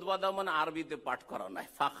বক্তব্য, খুতবা দেওয়া মানে আরবিতে পাঠ করা নয়।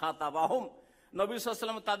 ফাখাতাবাহুম, নবী সাল্লাল্লাহু আলাইহি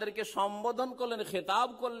ওয়াসাল্লাম তাদেরকে সম্বোধন করলেন, খেতাব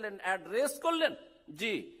করলেন, অ্যাড্রেস করলেন।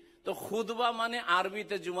 জি, তো খুতবা মানে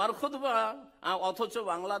আরবিতে জুমার খুতবা, অথচ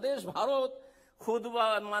বাংলাদেশ ভারত খুতবা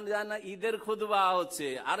মানে যায় না, ঈদের খুতবা হচ্ছে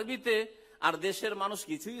আরবিতে, আর দেশের মানুষ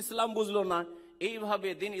কিছুই ইসলাম বুঝলো না। এইভাবে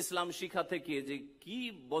দিন ইসলাম শিক্ষা থেকে যে কি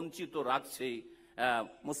বঞ্চিত রাখছে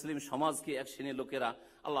মুসলিম সমাজকে এক শ্রেণীর লোকেরা,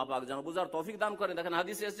 আল্লাহ পাক যেন বুঝার তৌফিক দান করেন। দেখেন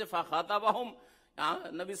হাদিসে এসেছে ফাখাতাবাহুম,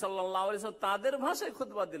 নবী সাল্লাল্লাহু আলাইহি ওয়াসাল্লাম তাদের ভাষায়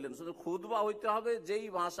খুতবা দিলেন। শুধু খুতবা হইতে হবে যেই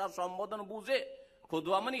ভাষার সম্বোধন বুঝে,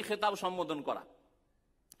 খুতবা মানে খেতাব সম্বোধন করা।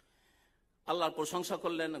 আল্লাহর প্রশংসা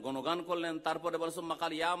করলেন, গণগান করলেন। তারপরে বলছেন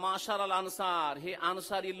মাকাল ইয়া মাশারাল আনসার, হে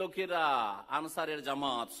আনসারী লোকেরা, আনসারের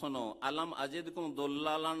জামাত শোনো, আলাম আজিদকুম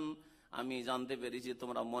দুল্লালান, আমি জানতে পেরেছি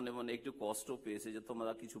তোমরা মনে মনে একটু কষ্ট পেয়েছে যে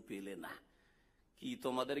তোমরা কিছু পেলে না। কি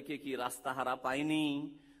তোমাদেরকে কি রাস্তাহারা পাইনি,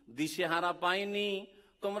 দিশেহারা পাইনি?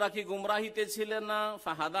 তোমরা কি গুমরাহিতে ছিলে না?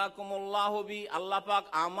 ফাহাদাকুমুল্লাহু বি, আল্লাহ পাক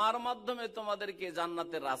আমার মাধ্যমে তোমাদেরকে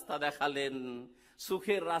জান্নাতের রাস্তা দেখালেন,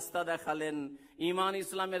 সুখের রাস্তা দেখালেন, ঈমান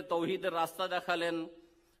ইসলামের তাওহীদের রাস্তা দেখালেন।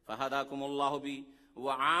 ফাহাদাকুমুল্লাহু বি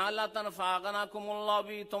ওয়া আলাতান ফাগানাকুমুল্লাহু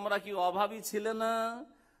বি, তোমরা কি অভাবী ছিলে না?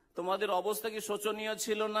 তোমাদের অবস্থা কি শোচনীয়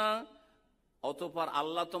ছিল না? অতঃপর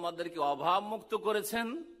আল্লাহ তোমাদেরকে অভাব মুক্ত করেছেন,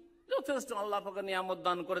 যথেষ্ট আল্লাহ পাক নিয়ামত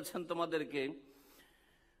দান করেছেন তোমাদেরকে।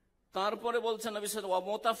 তারপরে বলছেন নবী সাল্লাল্লাহু আলাইহি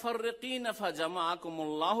ওয়া মুতাফাররিকিনা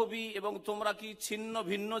ফাজামাআকুমুল্লাহু বি, এবং তোমরা কি ছিন্ন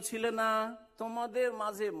ভিন্ন ছিলে না? তোমাদের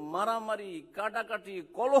মাঝে মারামারি, কাটাকাটি,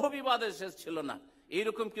 কলহ বিবাদের শেষ ছিল না,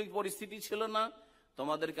 এইরকম কি পরিস্থিতি ছিল না?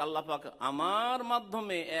 তোমাদেরকে আল্লাহ পাক আমার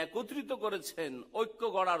মাধ্যমে একত্রিত করেছেন, ঐক্য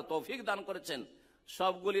গড়ার তৌফিক দান করেছেন।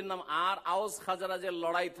 সবগুলির নাম আর আওস খাজরাজের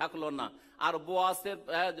লড়াই থাকলো না, আর বোয়াসের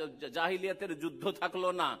জাহিলিয়াতের যুদ্ধ থাকলো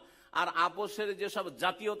না, আর আপোষের যেসব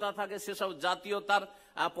জাতীয়তা থাকে সেসব জাতীয়তার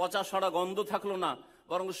পচা সড়া গন্ধ থাকলো না,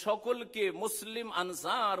 বরং সকলকে মুসলিম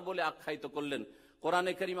আনসার বলে আখ্যায়িত করলেন।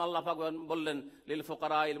 কোরআনে কারীম আল্লাহ পাক বললেন লিল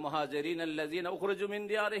ফুকারাইল মুহাজিরিন আল্লাযিনা উখরিজু মিন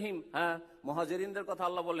দিয়ারিহিম, মুহাজিরিনদের কথা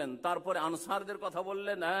আল্লাহ বললেন, তারপরে আনসারদের কথা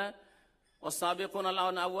বললেন। ওয়াসাবিকুনাল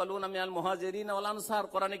আউয়ালুনা মিনাল মুহাজিরিন ওয়াল আনসার,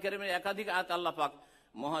 কোরআনে কারীমের একাধিক আয়াত আল্লাহ পাক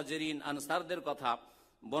মুহাজিরিন আনসারদের কথা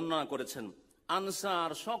বর্ণনা করেছেন।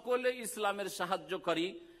 আনসার সকলে ইসলামের সাহায্যকারী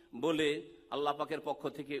বলে আল্লাহ পাকের পক্ষ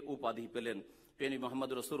থেকে উপাধি পেলেন। প্রিয়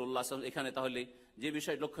মুহাম্মদ রাসূলুল্লাহ সাল্লাল্লাহু আলাইহি ওয়াসাল্লাম এখানে তাহলে যে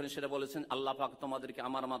বিষয় লক্ষণীয় সেটা বলেছেন, আল্লাহ পাক তোমাদেরকে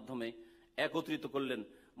আমার মাধ্যমে একত্রিত করলেন।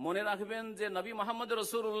 মনে রাখবেন যে নবী মুহাম্মদ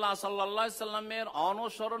রাসূলুল্লাহ সাল্লাল্লাহু আলাইহি ওয়াসাল্লামের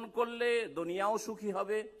অনুসরণ করলে দুনিয়াও সুখী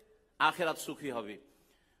হবে, আখিরাত সুখী হবে।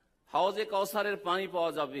 হাউজে কাউসারের পানি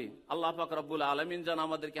পাওয়া যাবে। আল্লাহ পাক রব্বুল আলামিন যেন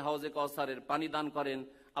আমাদেরকে হাউজে কাউসারের পানি দান করেন।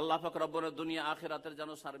 আল্লাহ পাক রব্বুল দুনিয়া আখিরাতের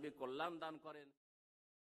যেন সার্বিক কল্যাণ দান করেন।